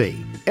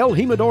 Tennessee. El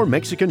Jimador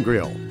Mexican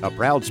Grill, a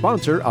proud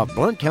sponsor of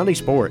Blount County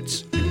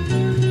Sports.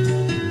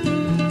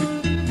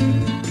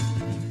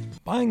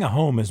 Buying a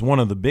home is one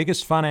of the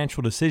biggest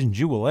financial decisions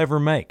you will ever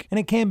make, and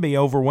it can be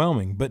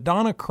overwhelming, but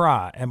Donna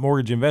Cry at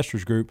Mortgage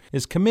Investors Group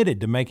is committed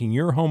to making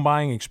your home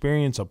buying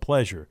experience a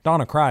pleasure.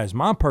 Donna Cry is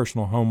my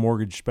personal home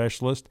mortgage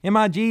specialist.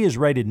 MIG is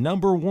rated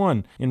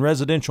 #1 in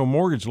residential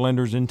mortgage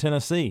lenders in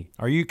Tennessee.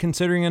 Are you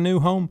considering a new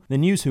home?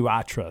 Then use who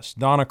I trust,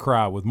 Donna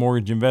Cry with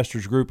Mortgage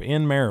Investors Group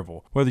in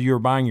Maryville. Whether you're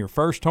buying your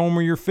first home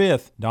or your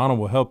fifth, Donna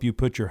will help you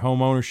put your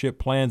home ownership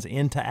plans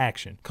into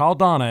action. Call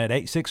Donna at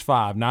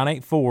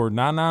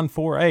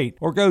 865-984-9948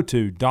 or go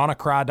to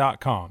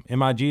donnacry.com.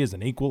 MIG is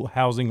an equal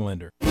housing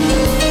lender.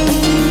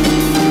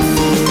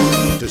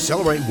 To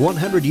celebrate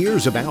 100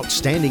 years of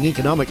outstanding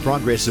economic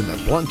progress in the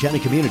Blount County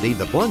community,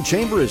 the Blount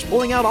Chamber is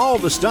pulling out all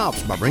the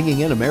stops by bringing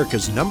in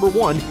America's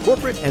 #1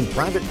 corporate and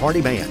private party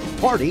band,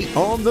 Party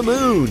on the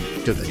Moon,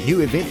 to the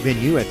new event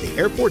venue at the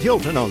Airport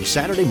Hilton on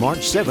Saturday,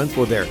 March 7th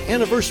for their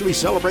anniversary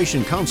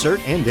celebration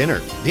concert and dinner.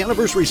 The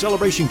anniversary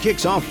celebration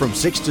kicks off from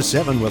 6 to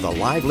 7 with a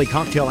lively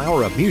cocktail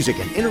hour of music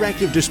and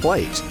interactive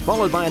displays,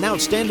 followed by an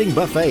outstanding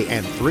buffet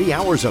and 3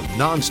 hours of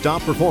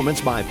non-stop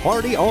performance by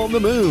Party on the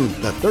Moon,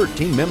 the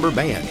 13-member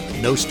band.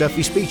 No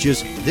stuffy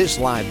speeches. This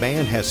live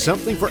band has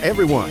something for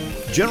everyone.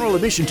 General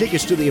admission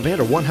tickets to the event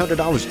are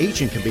 $100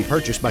 each and can be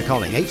purchased by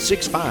calling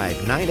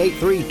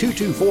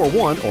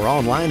 865-983-2241 or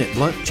online at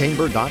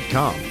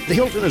bluntchamber.com. The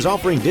Hilton is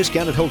offering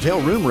discounted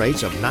hotel room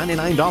rates of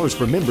 $99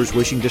 for members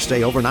wishing to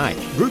stay overnight.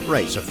 Group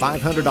rates of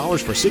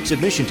 $500 for 6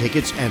 admission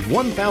tickets and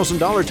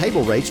 $1,000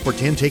 table rates for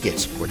 10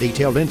 tickets. For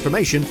detailed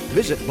information,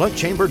 visit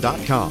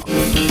bluntchamber.com.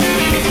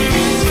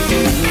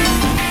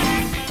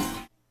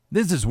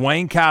 This is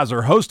Wayne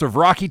Kaiser, host of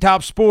Rocky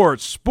Top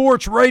Sports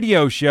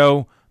radio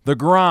show, The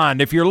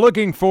Grind. If you're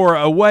looking for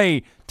a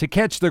way to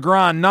catch The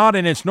Grind not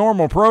in its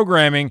normal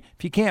programming,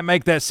 if you can't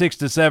make that 6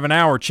 to 7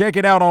 hour, check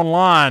it out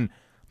online,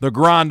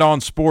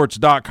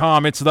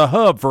 thegrindonsports.com. It's the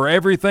hub for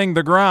everything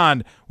The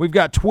Grind. We've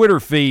got Twitter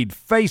feed,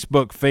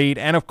 Facebook feed,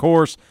 and, of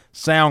course,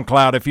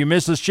 SoundCloud. If you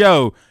miss a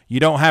show, you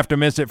don't have to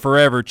miss it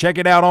forever. Check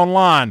it out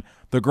online,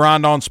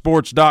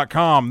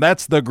 thegrindonsports.com.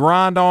 That's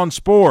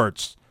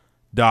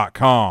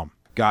thegrindonsports.com.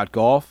 Got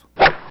golf?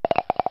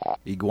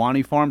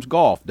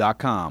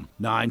 IguaniFarmsGolf.com,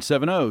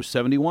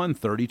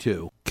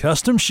 970-7132.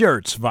 Custom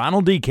shirts,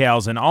 vinyl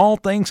decals, and all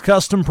things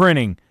custom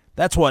printing.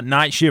 That's what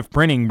Night Shift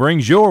Printing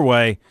brings your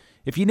way.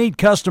 If you need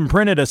custom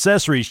printed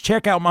accessories,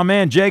 check out my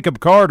man Jacob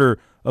Carter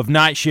of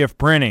Night Shift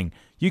Printing.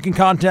 You can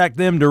contact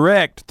them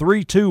direct,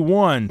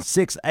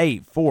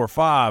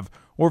 321-6845,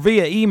 or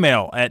via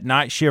email at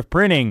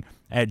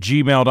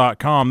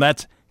nightshiftprinting@gmail.com.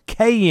 That's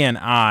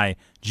KNIGHT,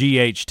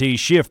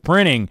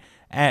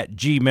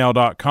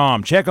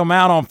 shiftprinting@gmail.com. Check them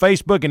out on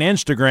Facebook and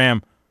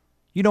Instagram.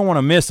 You don't want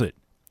to miss it.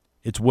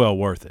 It's well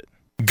worth it.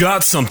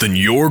 Got something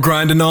you're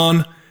grinding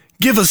on?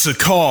 Give us a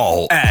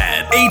call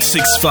at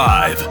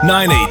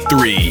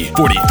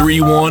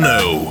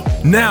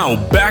 865-983-4310. Now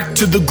back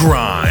to The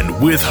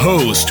Grind with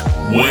host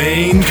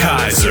Wayne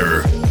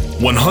Kaiser.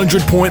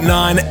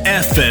 100.9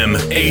 FM,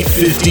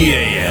 850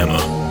 AM.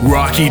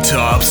 Rocky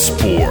Top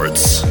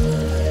Sports.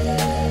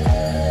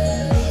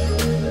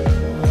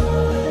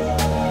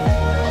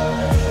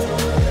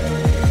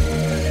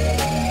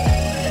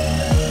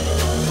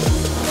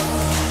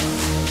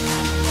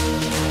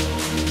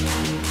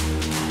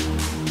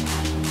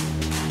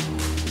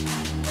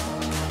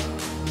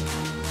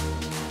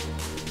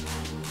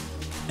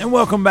 And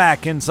welcome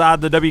back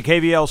inside the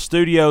WKVL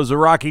studios of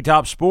Rocky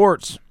Top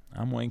Sports.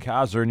 I'm Wayne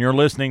Kaiser, and you're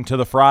listening to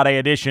the Friday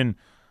edition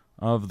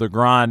of The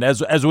Grind.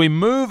 As we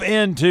move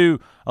into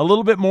a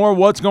little bit more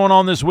what's going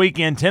on this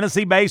weekend,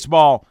 Tennessee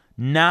baseball,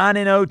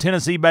 9-0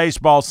 Tennessee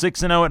baseball,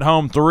 6-0 at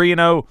home,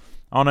 3-0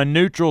 on a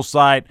neutral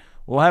site.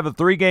 We'll have a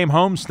 3-game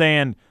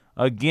homestand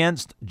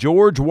against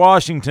George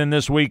Washington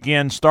this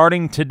weekend,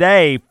 starting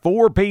today,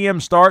 4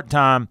 p.m. start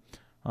time.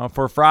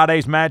 For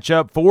Friday's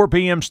matchup, 4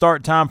 p.m.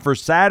 start time for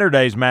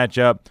Saturday's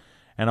matchup,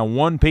 and a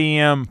 1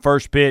 p.m.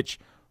 first pitch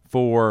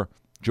for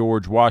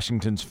George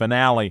Washington's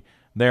finale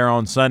there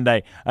on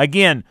Sunday.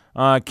 Again,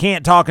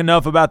 can't talk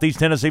enough about these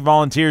Tennessee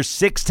Volunteers.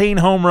 16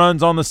 home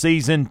runs on the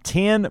season,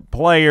 10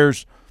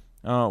 players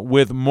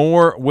with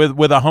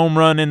a home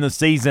run in the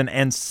season,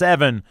 and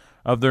 7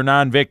 of their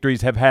 9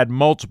 victories have had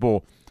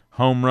multiple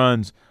home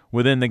runs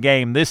within the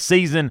game. This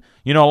season,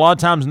 a lot of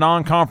times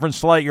non-conference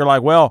slate, you're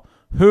like, well,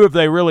 who have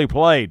they really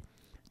played?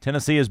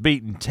 Tennessee has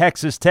beaten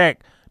Texas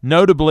Tech,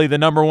 notably the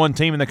number 1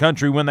 team in the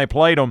country when they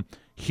played them,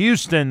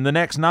 Houston the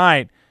next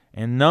night,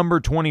 and number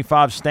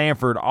 25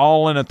 Stanford,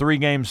 all in a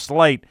 3-game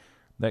slate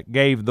that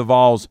gave the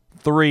Vols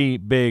 3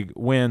 big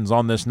wins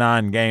on this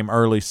 9-game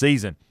early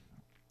season.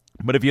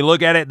 But if you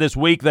look at it this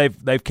week,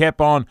 they've kept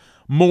on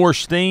more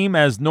steam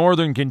as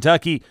Northern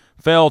Kentucky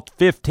fell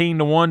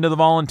 15-1 to the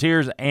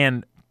Volunteers,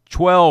 and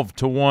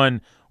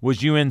 12-1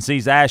 was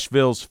UNC's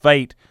Asheville's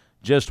fate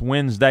just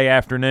Wednesday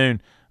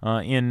afternoon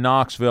in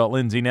Knoxville at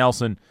Lindsey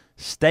Nelson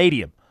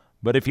Stadium.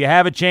 But if you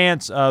have a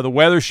chance, the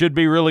weather should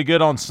be really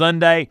good on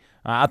Sunday.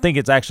 I think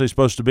it's actually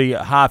supposed to be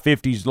high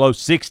 50s, low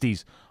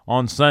 60s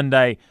on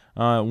Sunday.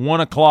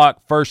 1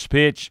 o'clock first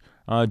pitch.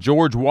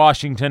 George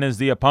Washington is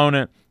the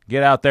opponent.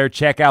 Get out there,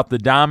 check out the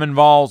Diamond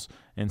Vols,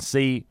 and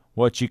see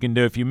what you can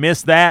do. If you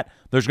miss that,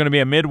 there's going to be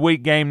a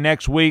midweek game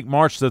next week,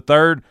 March the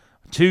 3rd,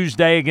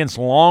 Tuesday against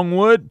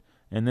Longwood,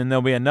 and then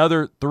there'll be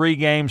another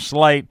 3-game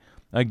slate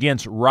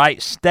against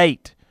Wright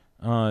State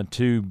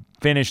to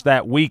finish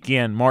that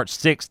weekend, March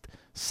 6th,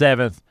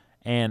 7th,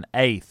 and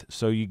 8th.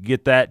 So you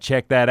get that,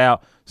 check that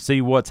out, see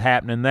what's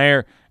happening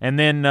there. And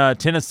then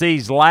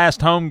Tennessee's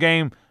last home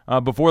game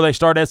before they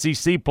start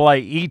SEC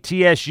play,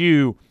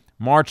 ETSU,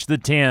 March the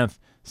 10th,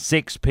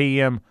 6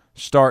 p.m.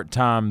 start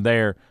time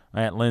there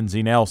at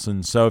Lindsey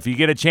Nelson. So if you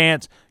get a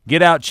chance,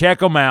 get out, check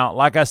them out.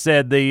 Like I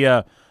said,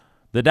 the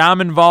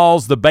Diamond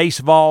Vols, the Base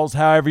Vols,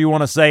 however you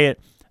want to say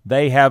it,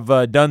 they have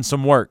done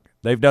some work.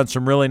 They've done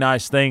some really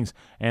nice things,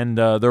 and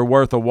they're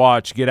worth a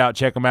watch. Get out,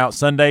 check them out.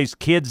 Sunday's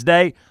Kids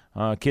Day.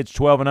 Kids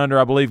 12 and under,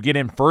 I believe, get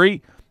in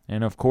free.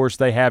 And, of course,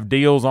 they have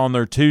deals on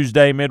their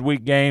Tuesday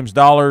midweek games.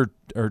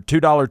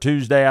 $2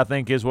 Tuesday, I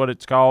think is what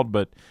it's called.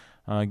 But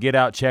get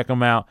out, check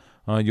them out.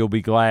 You'll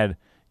be glad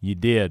you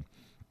did.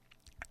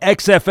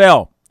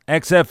 XFL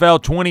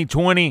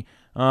 2020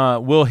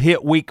 will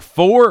hit week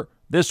 4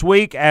 this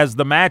week as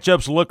the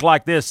matchups look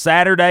like this.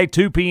 Saturday,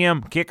 2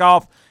 p.m.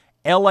 kickoff,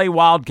 LA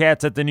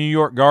Wildcats at the New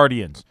York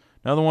Guardians.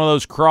 Another one of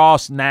those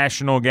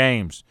cross-national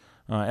games.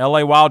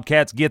 LA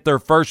Wildcats get their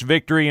first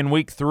victory in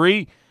Week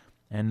 3,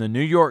 and the New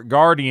York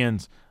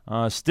Guardians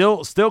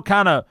still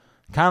kind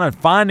of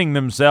finding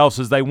themselves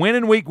as they win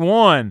in Week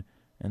 1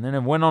 and then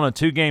have went on a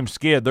 2-game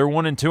skid. They're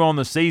 1-2 on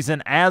the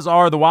season, as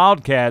are the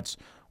Wildcats.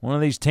 One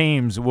of these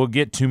teams will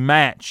get to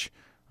match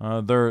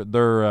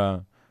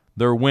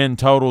their win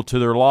total to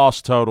their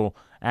loss total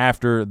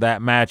after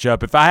that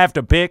matchup. If I have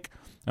to pick,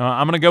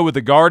 I'm going to go with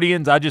the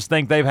Guardians. I just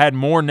think they've had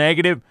more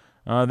negative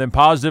than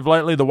positive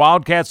lately. The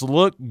Wildcats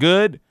look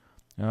good,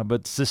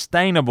 but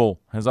sustainable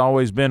has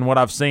always been what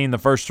I've seen the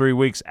first 3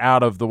 weeks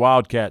out of the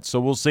Wildcats. So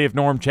we'll see if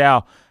Norm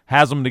Chow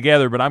has them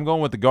together, but I'm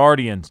going with the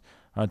Guardians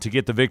to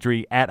get the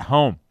victory at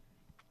home.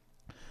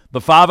 The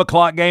 5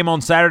 o'clock game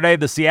on Saturday,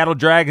 the Seattle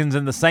Dragons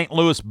and the St.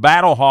 Louis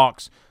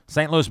Battlehawks.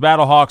 St. Louis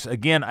Battlehawks,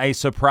 again, a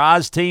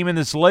surprise team in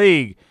this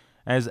league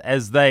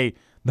as they're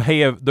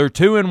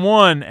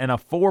 2-1 and a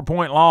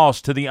 4-point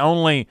loss to the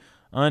only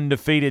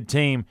undefeated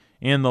team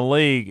in the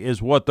league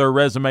is what their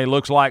resume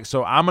looks like.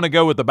 So I'm going to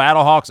go with the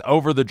Battlehawks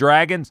over the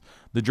Dragons.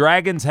 The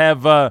Dragons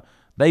have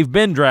they've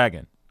been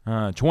dragging.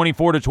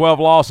 24-12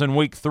 loss in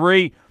Week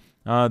 3.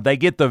 They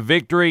get the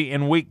victory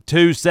in Week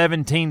 2,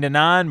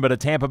 17-9, but a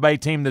Tampa Bay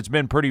team that's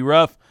been pretty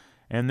rough.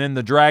 And then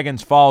the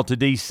Dragons fall to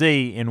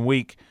D.C. in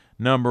Week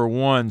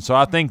 1. So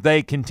I think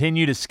they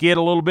continue to skid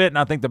a little bit, and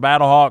I think the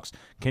Battlehawks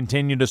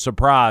continue to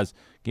surprise.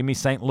 Give me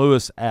St.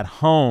 Louis at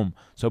home.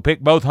 So pick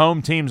both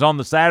home teams on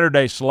the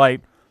Saturday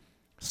slate.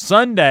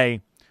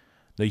 Sunday,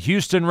 the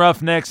Houston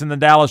Roughnecks and the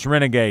Dallas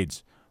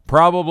Renegades.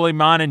 Probably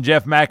mine and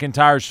Jeff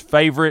McIntyre's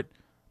favorite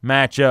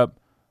matchup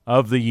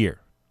of the year.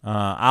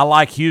 I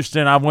like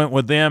Houston. I went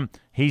with them.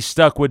 He's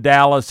stuck with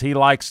Dallas. He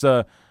likes he's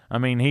a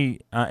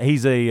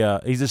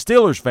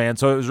Steelers fan,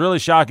 so it was really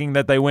shocking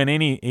that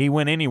he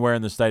went anywhere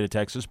in the state of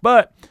Texas.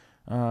 But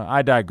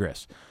I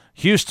digress.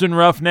 Houston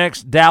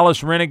Roughnecks,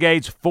 Dallas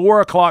Renegades,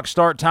 4 o'clock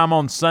start time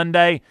on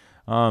Sunday.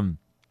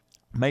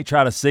 May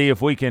try to see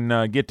if we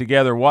can get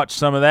together, watch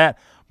some of that.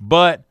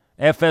 But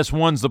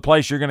FS1's the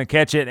place you're going to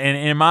catch it. And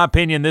in my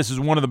opinion, this is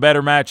one of the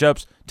better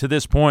matchups to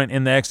this point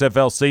in the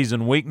XFL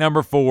season. Week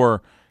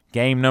 4,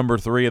 game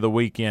 3 of the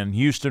weekend.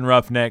 Houston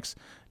Roughnecks,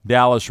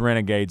 Dallas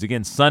Renegades.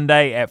 Again,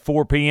 Sunday at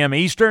 4 p.m.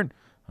 Eastern.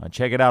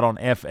 Check it out on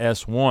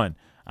FS1.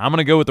 I'm going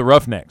to go with the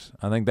Roughnecks.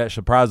 I think that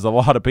surprises a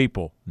lot of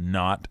people.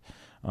 Not.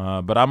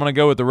 But I'm going to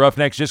go with the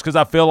Roughnecks just because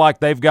I feel like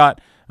they've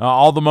got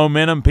all the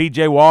momentum.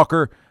 P.J.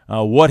 Walker,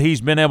 what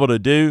he's been able to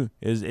do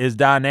is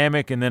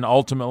dynamic. And then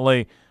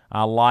ultimately,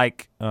 I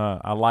like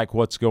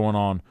what's going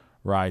on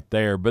right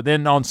there. But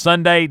then on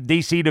Sunday,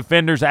 DC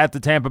Defenders at the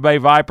Tampa Bay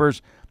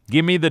Vipers.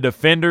 Give me the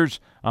Defenders.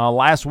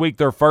 Last week,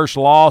 their first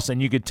loss,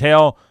 and you could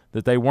tell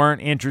that they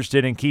weren't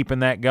interested in keeping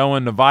that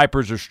going. The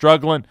Vipers are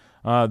struggling.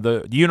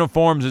 The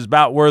uniforms is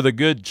about where the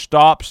good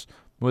stops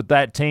with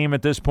that team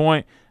at this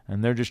point,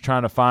 and they're just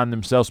trying to find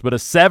themselves. But a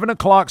 7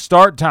 o'clock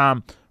start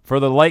time for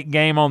the late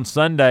game on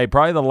Sunday,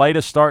 probably the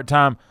latest start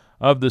time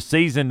of the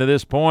season to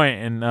this point,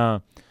 and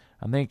I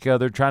think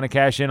they're trying to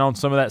cash in on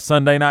some of that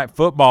Sunday night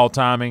football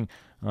timing.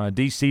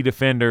 DC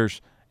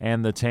Defenders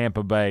and the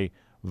Tampa Bay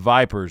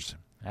Vipers.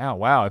 Oh,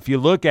 wow. If you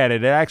look at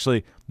it,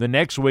 actually the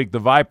next week the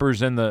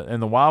Vipers and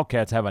the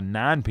Wildcats have a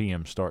 9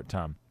 p.m. start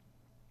time.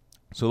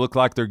 So it looks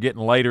like they're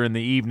getting later in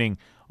the evening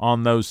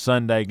on those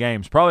Sunday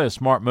games. Probably a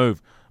smart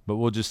move, but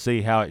we'll just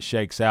see how it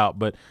shakes out.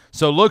 But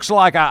so it looks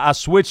like I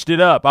switched it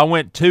up. I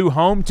went 2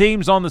 home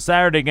teams on the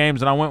Saturday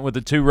games, and I went with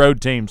the 2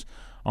 road teams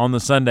on the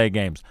Sunday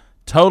games.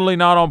 Totally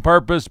not on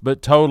purpose,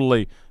 but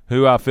totally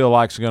who I feel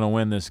like is going to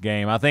win this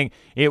game. I think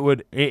it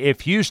would,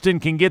 if Houston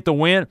can get the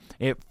win,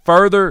 it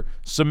further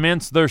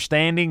cements their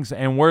standings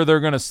and where they're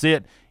going to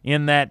sit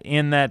in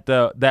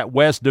that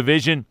West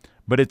Division.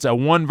 But it's a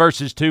 1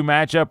 versus 2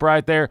 matchup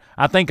right there.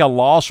 I think a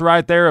loss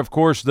right there, of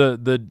course,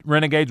 the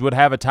Renegades would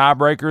have a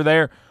tiebreaker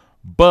there,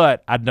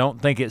 but I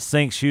don't think it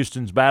sinks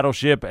Houston's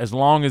battleship as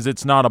long as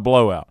it's not a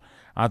blowout.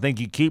 I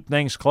think you keep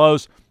things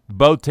close.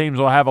 Both teams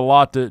will have a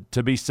lot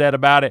to be said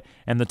about it,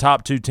 and the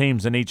top 2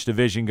 teams in each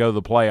division go to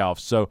the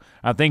playoffs. So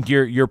I think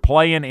you're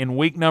playing in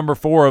week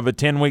 4 of a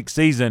 10-week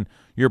season.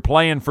 You're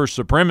playing for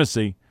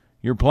supremacy.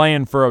 You're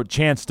playing for a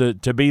chance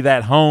to be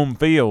that home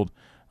field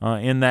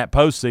in that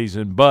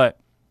postseason. But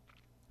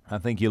I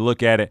think you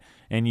look at it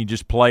and you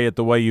just play it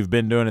the way you've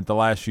been doing it the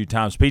last few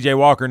times. P.J.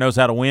 Walker knows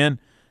how to win,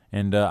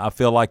 and I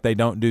feel like they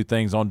don't do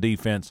things on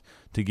defense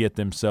to get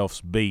themselves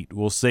beat.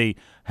 We'll see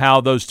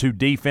how those 2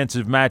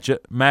 defensive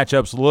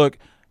matchups look.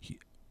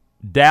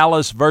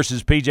 Dallas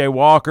versus P.J.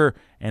 Walker,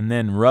 and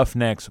then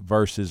Roughnecks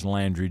versus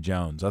Landry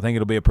Jones. I think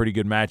it'll be a pretty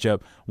good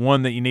matchup,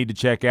 one that you need to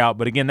check out.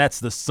 But, again,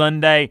 that's the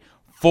Sunday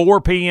 4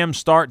 p.m.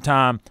 start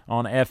time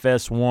on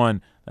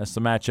FS1. That's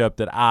the matchup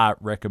that I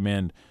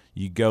recommend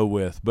you go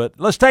with. But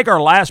let's take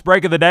our last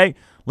break of the day.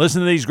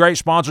 Listen to these great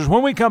sponsors.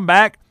 When we come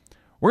back,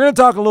 we're going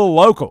to talk a little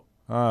local.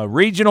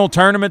 Regional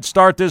tournaments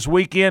start this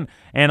weekend,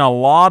 and a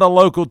lot of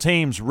local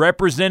teams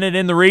represented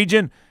in the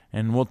region,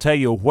 and we'll tell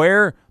you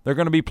where they're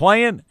going to be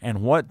playing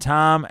and what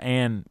time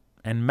and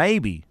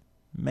maybe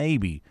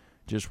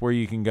just where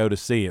you can go to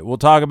see it. We'll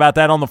talk about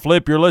that on the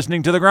flip. You're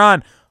listening to The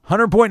Grind,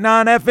 100.9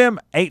 FM,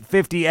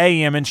 850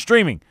 AM, and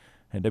streaming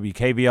at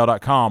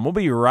WKVL.com. We'll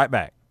be right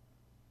back.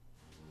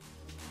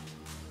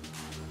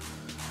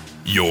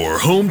 Your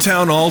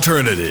hometown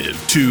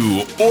alternative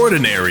to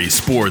ordinary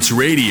sports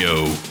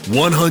radio,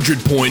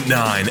 100.9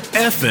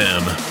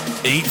 FM,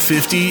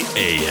 850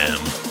 AM.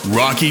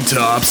 Rocky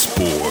Top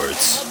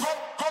Sports.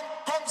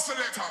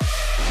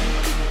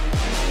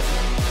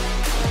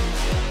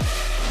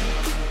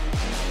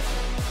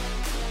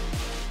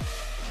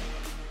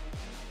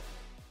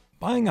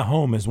 Buying a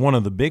home is one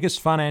of the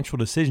biggest financial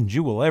decisions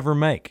you will ever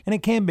make, and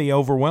it can be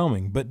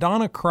overwhelming, but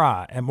Donna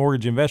Cry at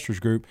Mortgage Investors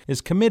Group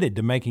is committed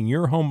to making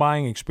your home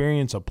buying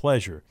experience a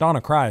pleasure.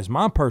 Donna Cry is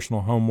my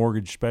personal home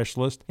mortgage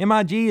specialist.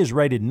 MIG is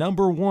rated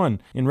 #1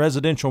 in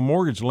residential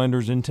mortgage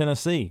lenders in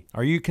Tennessee.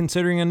 Are you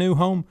considering a new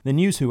home? Then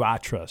use who I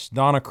trust,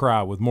 Donna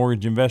Cry with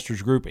Mortgage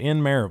Investors Group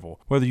in Maryville.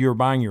 Whether you're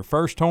buying your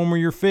first home or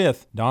your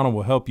fifth, Donna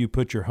will help you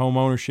put your home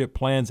ownership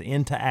plans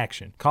into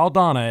action. Call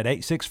Donna at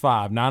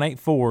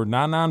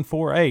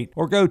 865-984-9948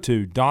 or go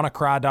to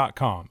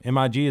donnacry.com.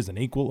 MIG is an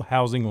equal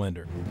housing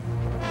lender.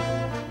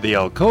 The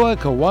Alcoa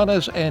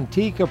Kiwanis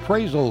Antique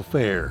Appraisal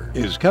Fair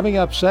is coming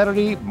up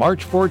Saturday,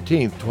 March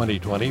 14th,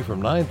 2020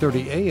 from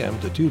 9:30 a.m.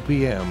 to 2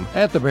 p.m.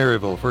 at the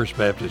Maryville First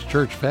Baptist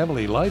Church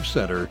Family Life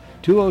Center,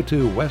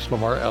 202 West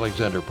Lamar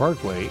Alexander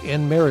Parkway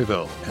in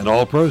Maryville. And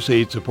all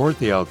proceeds support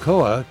the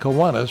Alcoa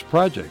Kiwanis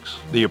projects.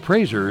 The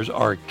appraisers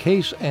are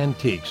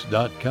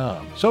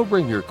caseantiques.com. So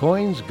bring your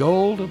coins,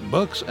 gold,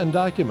 books and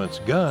documents,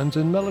 guns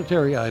and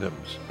military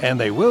items. And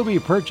they will be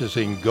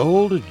purchasing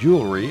gold,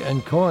 jewelry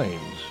and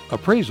coins.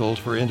 Appraisals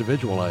for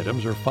individual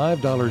items are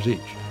 $5 each.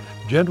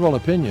 General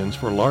opinions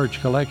for large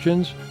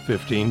collections,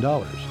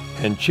 $15.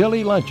 And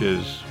chili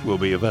lunches will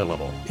be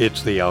available.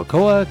 It's the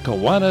Alcoa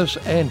Kiwanis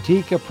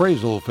Antique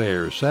Appraisal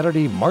Fair,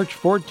 Saturday, March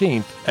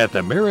 14th at the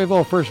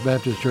Maryville First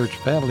Baptist Church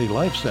Family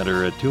Life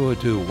Center at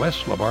 202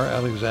 West Lamar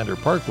Alexander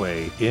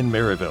Parkway in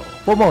Maryville.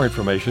 For more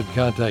information,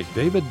 contact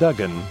David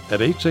Duggan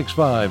at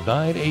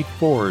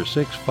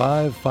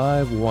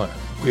 865-984-6551.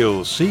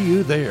 We'll see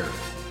you there.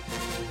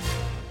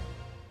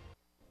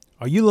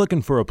 Are you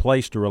looking for a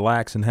place to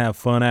relax and have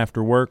fun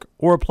after work,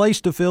 or a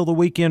place to fill the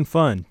weekend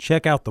fun?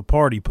 Check out the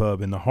Party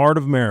Pub in the heart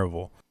of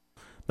Maryville.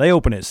 They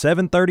open at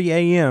 7:30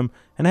 a.m.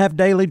 and have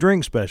daily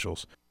drink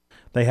specials.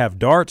 They have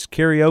darts,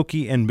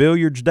 karaoke, and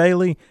billiards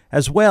daily,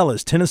 as well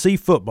as Tennessee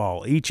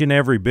football each and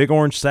every Big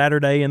Orange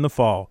Saturday in the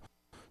fall.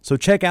 So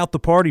check out the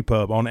Party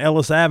Pub on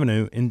Ellis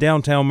Avenue in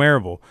downtown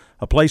Maryville,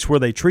 a place where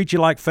they treat you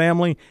like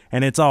family,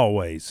 and it's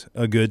always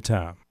a good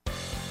time.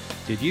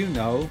 Did you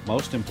know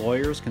most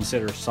employers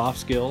consider soft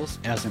skills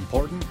as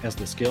important as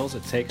the skills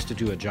it takes to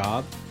do a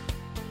job?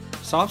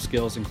 Soft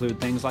skills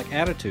include things like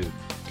attitude,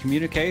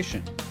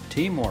 communication,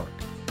 teamwork,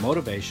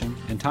 motivation,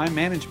 and time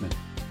management.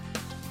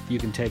 You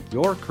can take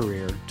your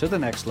career to the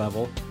next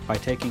level by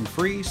taking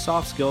free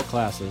soft skill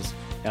classes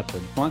at the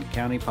Blount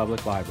County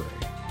Public Library.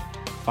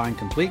 Find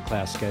complete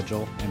class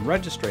schedule and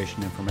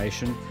registration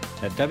information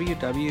at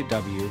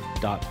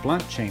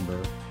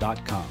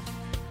www.bluntchamber.com.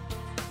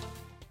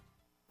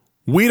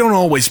 We don't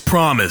always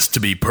promise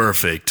to be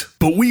perfect,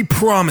 but we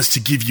promise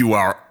to give you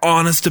our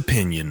honest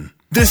opinion.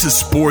 This is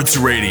sports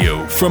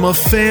radio from a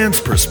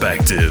fan's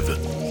perspective.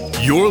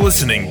 You're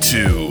listening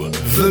to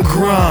The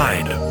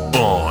Grind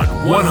on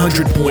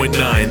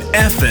 100.9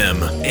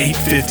 FM,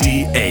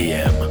 850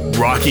 AM,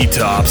 Rocky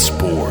Top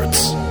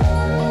Sports.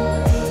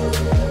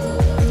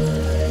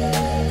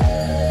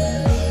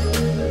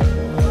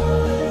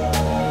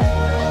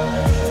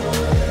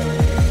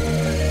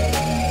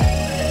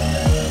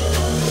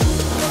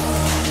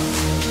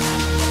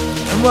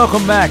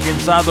 Welcome back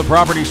inside the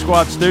Property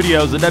Squad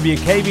studios at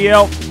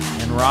WKVL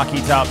and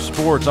Rocky Top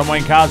Sports. I'm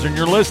Wayne Kaiser, and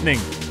you're listening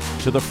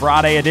to the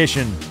Friday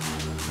edition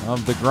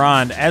of The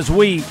Grind. As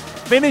we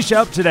finish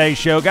up today's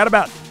show, got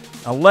about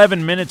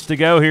 11 minutes to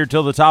go here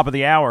till the top of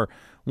the hour.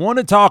 Want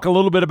to talk a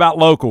little bit about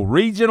local.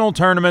 Regional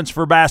tournaments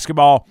for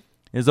basketball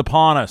is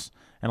upon us,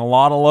 and a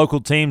lot of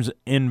local teams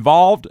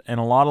involved, and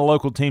a lot of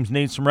local teams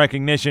need some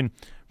recognition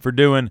for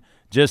doing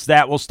just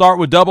that. We'll start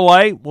with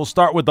AA. We'll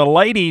start with the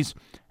ladies.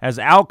 As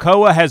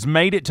Alcoa has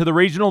made it to the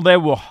regional, they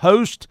will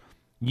host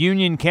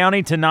Union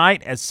County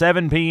tonight at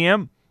 7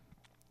 p.m.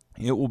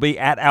 It will be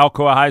at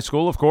Alcoa High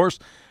School, of course.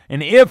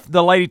 And if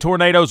the Lady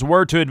Tornadoes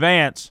were to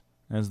advance,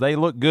 as they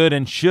look good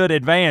and should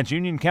advance,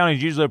 Union County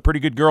is usually a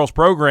pretty good girls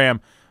program,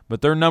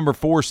 but they're number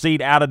 4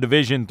 seed out of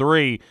Division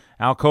III.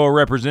 Alcoa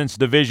represents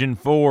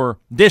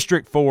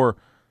District 4,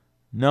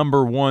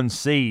 number 1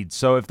 seed.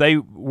 So if they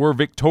were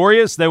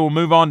victorious, they will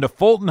move on to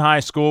Fulton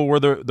High School, where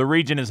the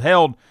region is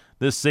held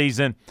this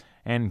season.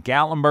 And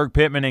Gatlinburg,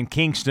 Pittman, and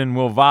Kingston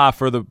will vie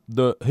for the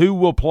who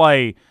will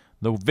play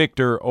the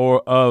victor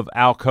of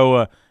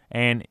Alcoa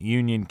and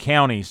Union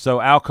County. So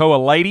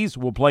Alcoa ladies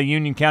will play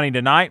Union County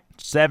tonight,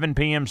 7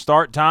 p.m.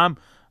 start time,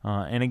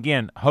 and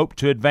again, hope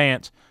to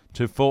advance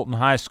to Fulton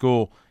High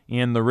School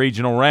in the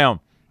regional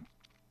round.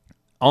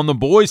 On the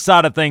boys'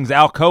 side of things,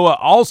 Alcoa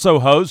also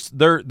hosts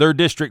their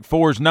District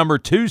 4's number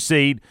 2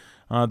 seed.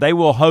 They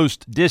will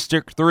host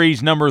District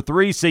 3's number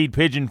 3 seed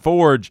Pigeon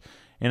Forge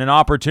in an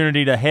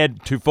opportunity to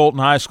head to Fulton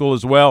High School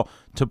as well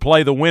to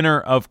play the winner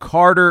of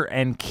Carter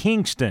and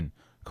Kingston.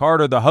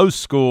 Carter, the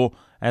host school,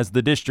 as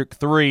the District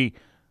 3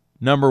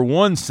 number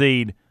 1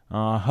 seed,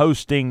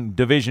 hosting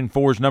Division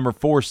 4's number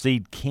 4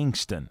 seed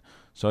Kingston.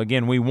 So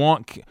again, we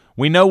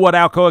know what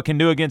Alcoa can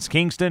do against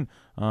Kingston.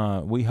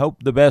 We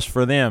hope the best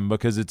for them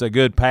because it's a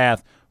good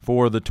path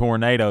for the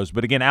Tornadoes.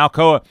 But again,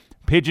 Alcoa,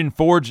 Pigeon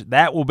Forge,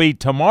 that will be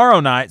tomorrow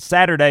night,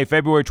 Saturday,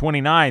 February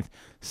 29th,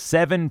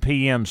 7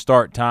 p.m.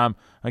 start time.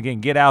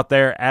 Again, get out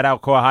there at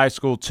Alcoa High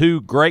School.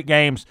 2 great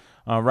games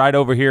right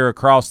over here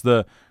across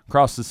the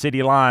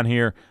city line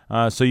here,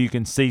 so you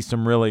can see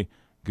some really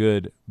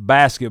good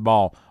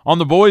basketball. On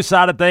the boys'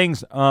 side of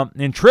things,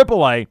 in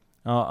AAA,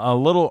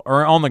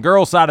 on the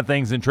girls' side of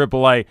things in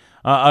AAA,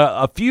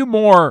 a few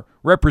more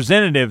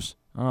representatives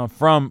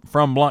from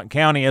Blount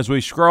County. As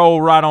we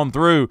scroll right on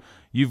through,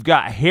 you've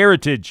got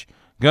Heritage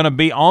going to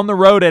be on the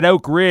road at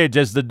Oak Ridge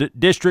as the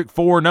District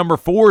 4 number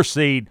 4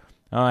 seed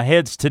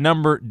heads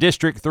to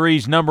District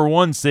 3's number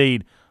 1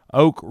 seed,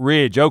 Oak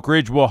Ridge. Oak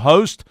Ridge will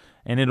host,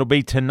 and it'll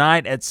be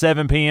tonight at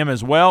 7 p.m.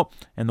 as well.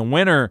 And the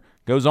winner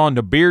goes on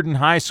to Bearden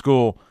High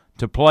School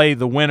to play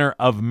the winner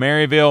of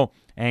Maryville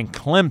and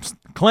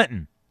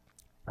Clinton.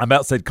 I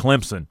about said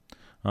Clemson.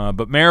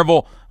 But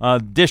Maryville,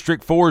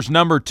 District 4's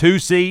number 2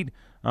 seed,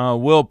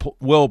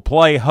 will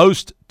play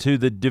host to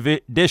the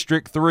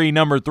District 3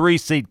 number 3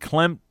 seed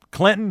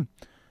Clinton.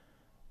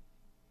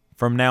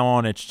 From now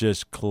on, it's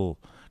just cool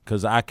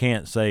because I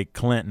can't say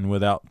Clinton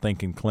without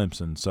thinking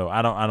Clemson. So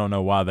I don't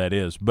know why that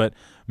is. But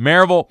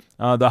Maryville,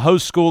 the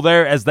host school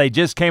there, as they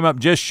just came up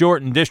just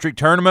short in district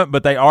tournament,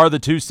 but they are the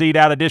 2 seed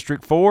out of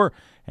District 4,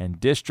 and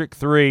District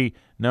 3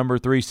 number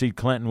 3 seed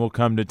Clinton will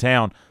come to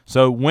town.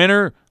 So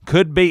winner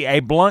could be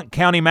a Blount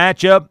County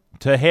matchup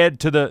to head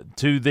to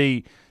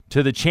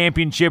the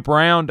championship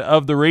round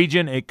of the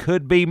region. It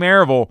could be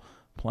Maryville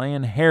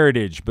playing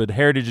Heritage, but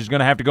Heritage is going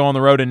to have to go on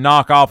the road and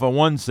knock off a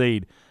 1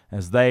 seed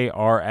as they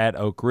are at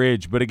Oak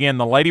Ridge. But again,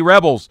 the Lady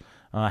Rebels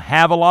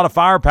have a lot of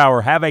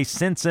firepower, have a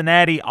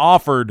Cincinnati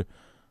offered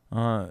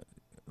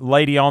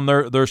lady on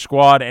their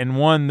squad, and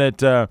one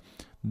that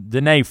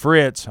Danae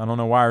Fritz, I don't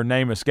know why her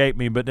name escaped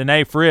me, but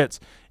Danae Fritz,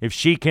 if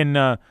she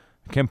can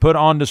put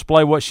on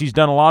display what she's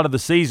done a lot of the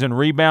season,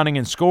 rebounding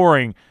and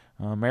scoring,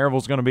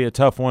 Maryville's going to be a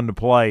tough one to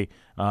play,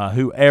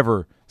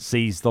 whoever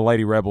sees the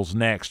Lady Rebels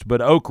next.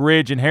 But Oak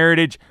Ridge and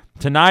Heritage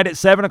tonight at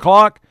 7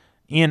 o'clock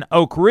in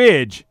Oak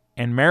Ridge,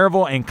 and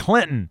Maryville and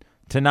Clinton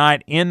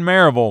tonight in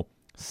Maryville,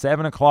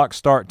 7 o'clock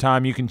start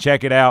time. You can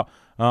check it out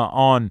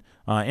on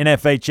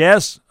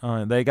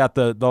NFHS. They got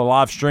the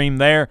live stream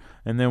there,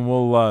 and then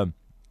we'll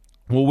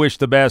wish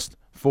the best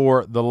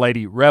for the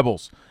Lady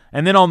Rebels.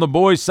 And then on the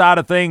boys' side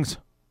of things,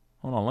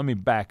 hold on, let me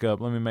back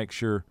up. Let me make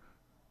sure.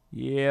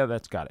 Yeah,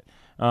 that's got it.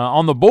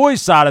 On the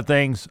boys' side of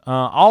things,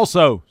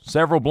 also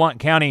several Blount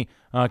County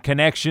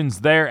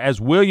connections there, as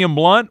William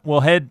Blount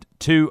will head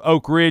to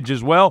Oak Ridge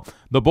as well.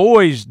 The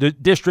boys,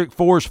 District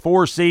 4's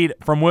 4 seed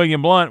from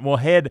William Blount, will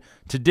head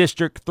to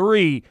District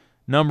 3,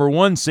 number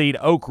 1 seed,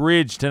 Oak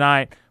Ridge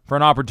tonight for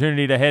an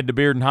opportunity to head to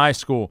Bearden High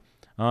School.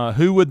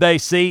 Who would they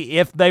see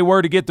if they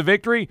were to get the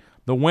victory?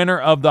 The winner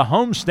of the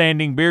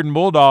homestanding Bearden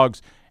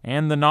Bulldogs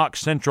and the Knox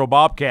Central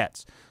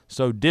Bobcats.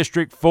 So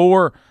District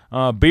 4,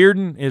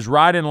 Bearden is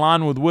right in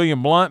line with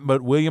William Blount,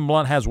 but William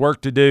Blount has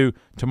work to do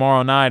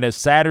tomorrow night, as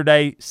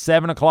Saturday,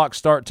 7 o'clock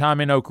start time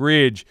in Oak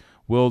Ridge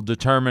will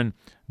determine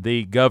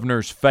the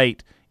Governor's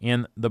fate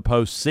in the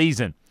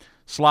postseason.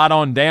 Slide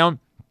on down.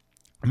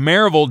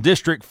 Maryville,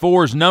 District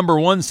 4's number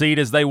 1 seed,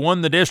 as they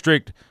won the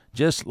district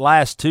just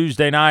last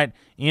Tuesday night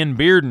in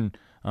Bearden,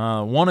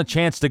 won a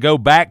chance to go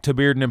back to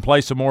Bearden and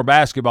play some more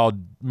basketball.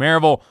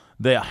 Maryville,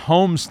 the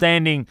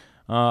homestanding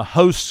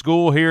host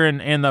school here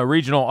in the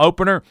regional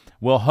opener,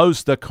 will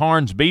host the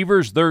Carnes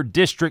Beavers. They're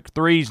District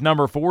 3's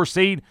number 4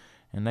 seed,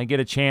 and they get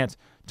a chance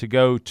to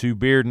go to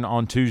Bearden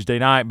on Tuesday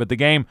night. But the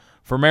game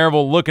for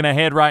Maryville looking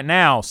ahead right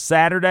now,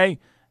 Saturday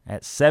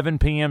at 7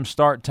 p.m.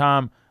 start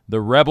time,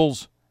 the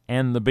Rebels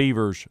and the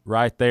Beavers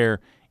right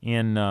there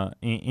in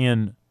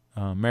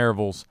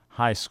Maryville's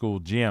high school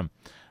gym.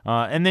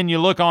 And then you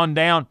look on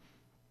down.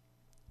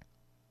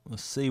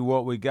 Let's see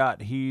what we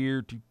got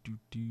here.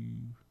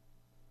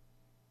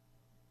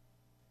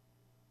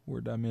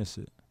 Where did I miss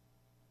it?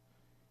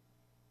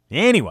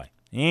 Anyway,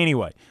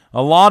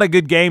 a lot of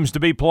good games to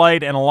be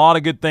played and a lot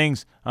of good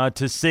things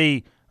to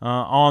see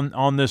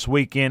on this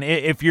weekend.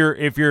 If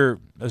you're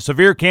a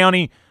Sevier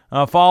County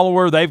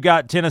follower, they've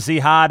got Tennessee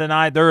High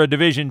tonight. They're a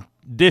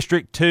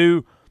District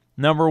 2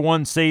 number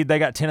 1 seed. They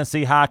got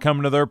Tennessee High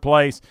coming to their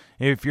place.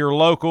 If you're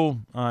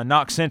local,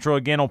 Knox Central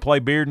again will play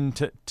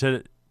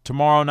Bearden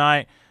tomorrow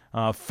night.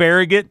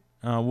 Farragut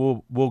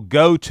will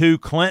go to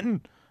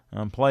Clinton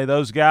and play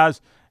those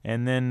guys.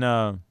 And then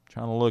trying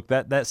to look,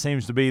 that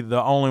seems to be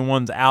the only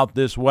ones out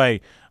this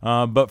way.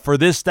 But for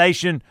this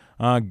station,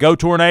 go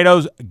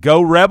Tornadoes,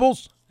 go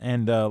Rebels,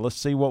 and let's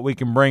see what we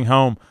can bring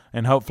home.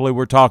 And hopefully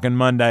we're talking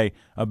Monday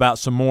about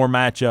some more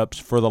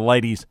matchups for the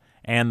ladies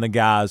and the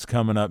guys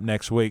coming up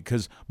next week,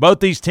 because both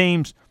these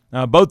teams,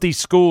 both these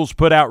schools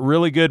put out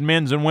really good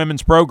men's and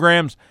women's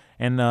programs,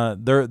 and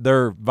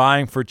they're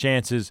vying for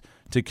chances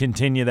to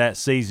continue that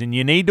season.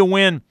 You need to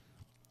win.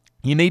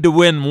 You need to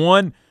win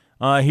one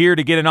here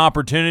to get an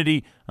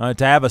opportunity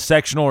to have a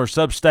sectional or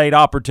sub-state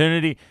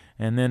opportunity,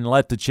 and then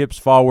let the chips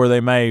fall where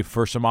they may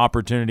for some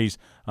opportunities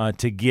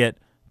to get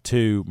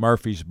to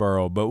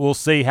Murfreesboro. But we'll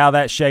see how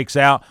that shakes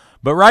out.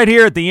 But right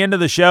here at the end of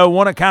the show,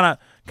 want to kind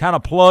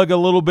of plug a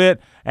little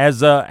bit as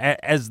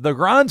the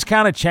Grind's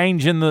kind of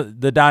changing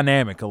the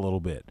dynamic a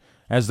little bit.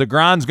 As the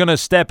Grind's going to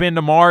step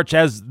into March,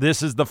 as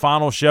this is the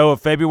final show of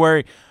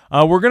February,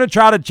 we're going to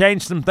try to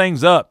change some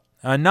things up.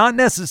 Not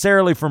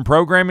necessarily from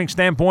programming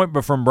standpoint,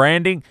 but from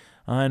branding.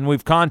 And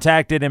we've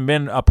contacted and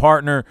been a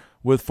partner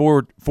with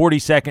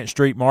 42nd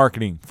Street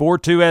Marketing.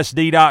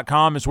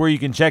 42sd.com is where you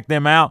can check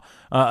them out.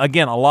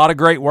 Again, a lot of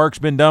great work's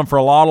been done for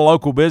a lot of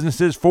local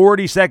businesses.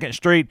 42nd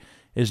Street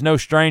is no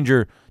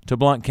stranger to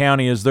Blount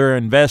County, as they're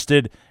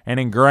invested and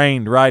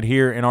ingrained right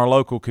here in our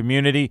local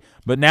community.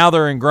 But now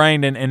they're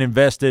ingrained and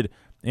invested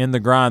in the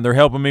Grind. They're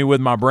helping me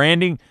with my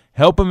branding,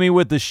 helping me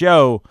with the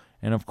show,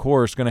 and, of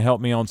course, going to help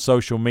me on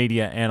social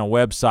media and a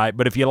website.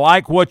 But if you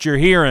like what you're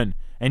hearing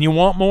and you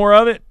want more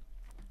of it,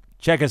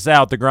 check us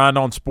out,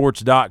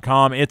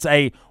 thegrindonsports.com. It's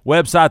a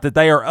website that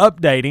they are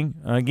updating,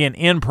 again,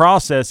 in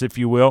process, if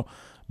you will,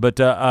 but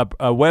a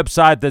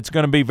website that's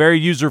going to be very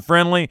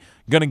user-friendly,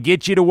 going to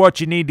get you to what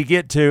you need to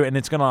get to, and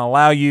it's going to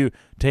allow you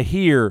to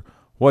hear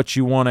what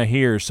you want to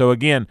hear. So,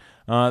 again,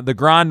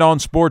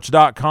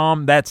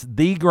 thegrindonsports.com, that's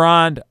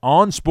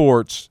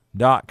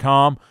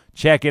thegrindonsports.com.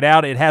 Check it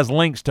out. It has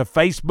links to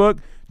Facebook,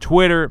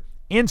 Twitter,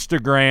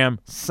 Instagram,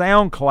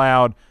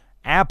 SoundCloud,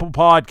 Apple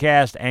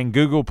Podcast, and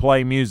Google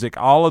Play Music.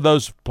 All of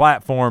those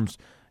platforms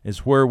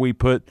is where we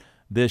put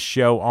this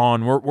show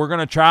on. We're going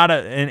to try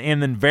to, in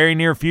the very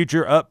near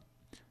future,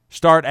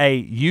 start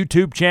a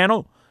YouTube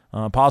channel,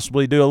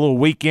 possibly do a little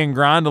weekend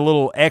grind, a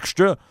little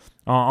extra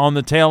on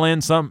the tail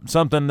end,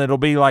 something that'll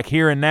be like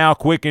here and now,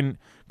 quick and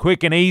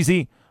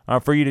easy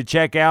for you to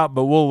check out.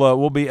 But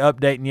we'll be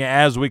updating you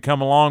as we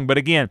come along. But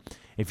again,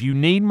 if you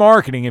need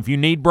marketing, if you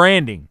need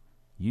branding,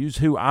 use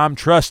who I'm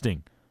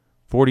trusting.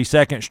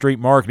 42nd Street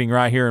Marketing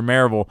right here in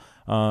Maryville,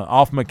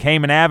 off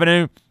McCaman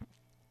Avenue.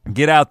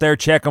 Get out there,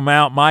 check them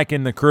out. Mike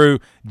and the crew.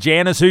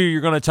 Janice, who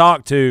you're going to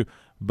talk to.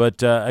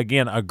 But,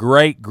 again, a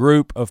great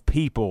group of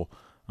people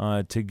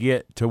to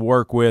get to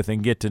work with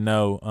and get to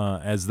know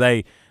as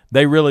they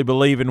really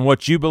believe in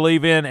what you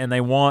believe in, and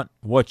they want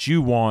what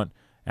you want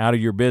out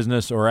of your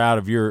business or out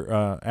of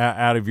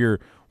your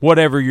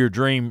whatever your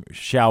dream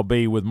shall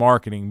be with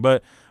marketing.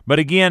 But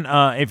again,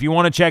 if you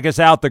want to check us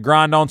out,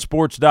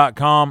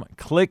 thegrindonsports.com,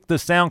 click the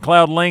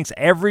SoundCloud links.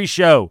 Every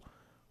show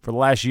for the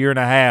last year and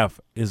a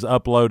half is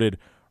uploaded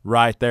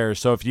right there.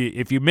 So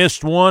if you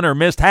missed one or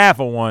missed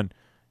half of one,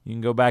 you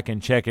can go back and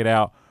check it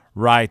out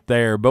right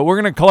there. But we're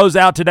going to close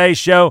out today's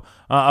show,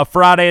 a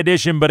Friday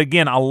edition. But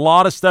again, a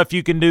lot of stuff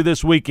you can do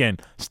this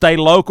weekend. Stay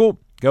local.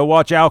 Go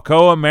watch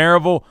Alcoa,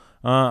 Maryville,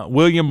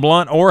 William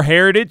Blount, or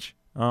Heritage,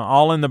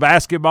 all in the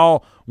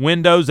basketball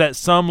windows at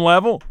some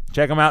level.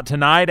 Check them out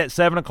tonight at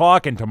 7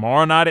 o'clock and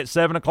tomorrow night at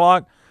 7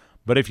 o'clock.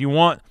 But if you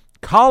want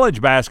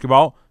college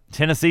basketball,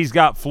 Tennessee's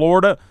got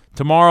Florida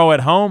tomorrow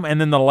at home, and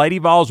then the Lady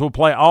Vols will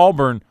play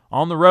Auburn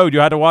on the road.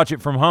 You'll have to watch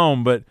it from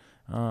home, but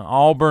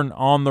Auburn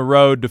on the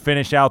road to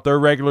finish out their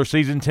regular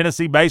season.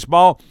 Tennessee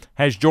baseball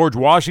has George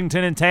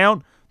Washington in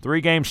town,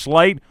 3-game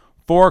slate,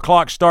 4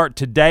 o'clock start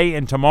today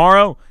and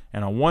tomorrow,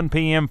 and a 1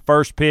 p.m.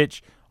 first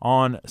pitch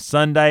on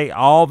Sunday.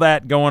 All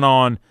that going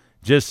on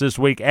just this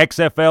week.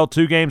 XFL,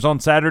 2 games on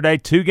Saturday,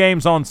 2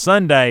 games on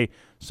Sunday,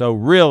 so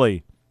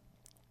really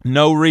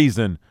no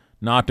reason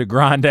not to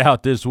grind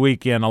out this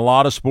weekend. A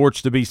lot of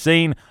sports to be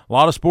seen, a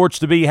lot of sports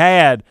to be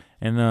had,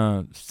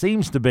 and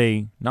seems to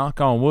be,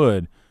 knock on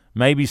wood,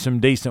 maybe some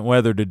decent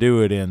weather to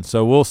do it in.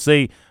 So we'll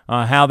see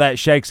how that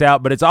shakes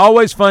out. But it's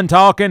always fun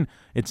talking.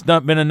 It's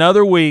been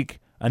another week,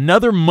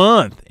 another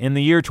month in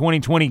the year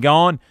 2020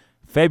 gone.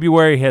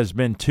 February has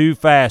been too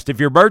fast. If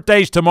your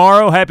birthday's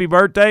tomorrow, happy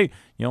birthday.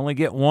 You only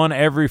get one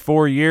every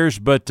 4 years.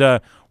 But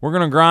we're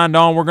going to grind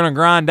on. We're going to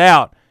grind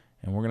out.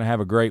 And we're going to have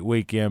a great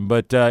weekend.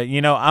 But,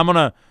 I'm going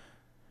to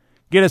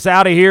get us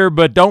out of here.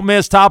 But don't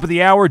miss top of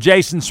the hour,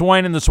 Jason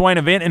Swain and the Swain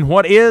Event, and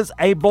what is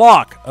a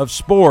block of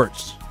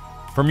sports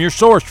from your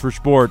source for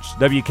sports,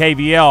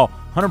 WKVL,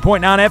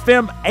 100.9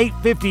 FM,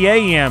 850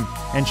 AM,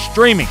 and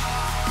streaming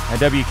at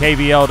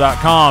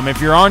WKVL.com.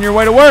 If you're on your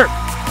way to work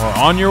or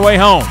on your way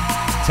home,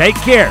 take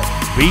care,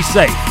 be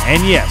safe,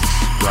 and yes,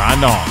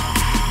 grind on.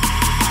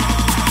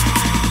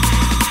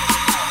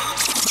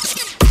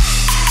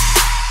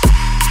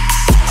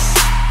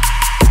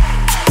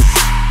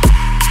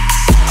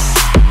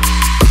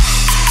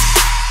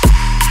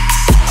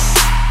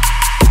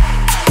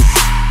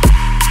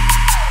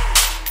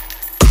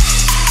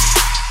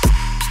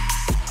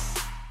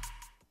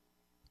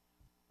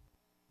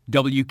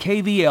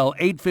 WKVL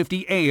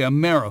 850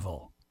 AM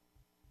Maryville.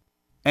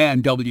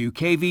 and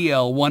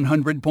WKVL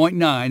 100.9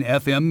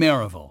 FM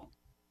Maryville.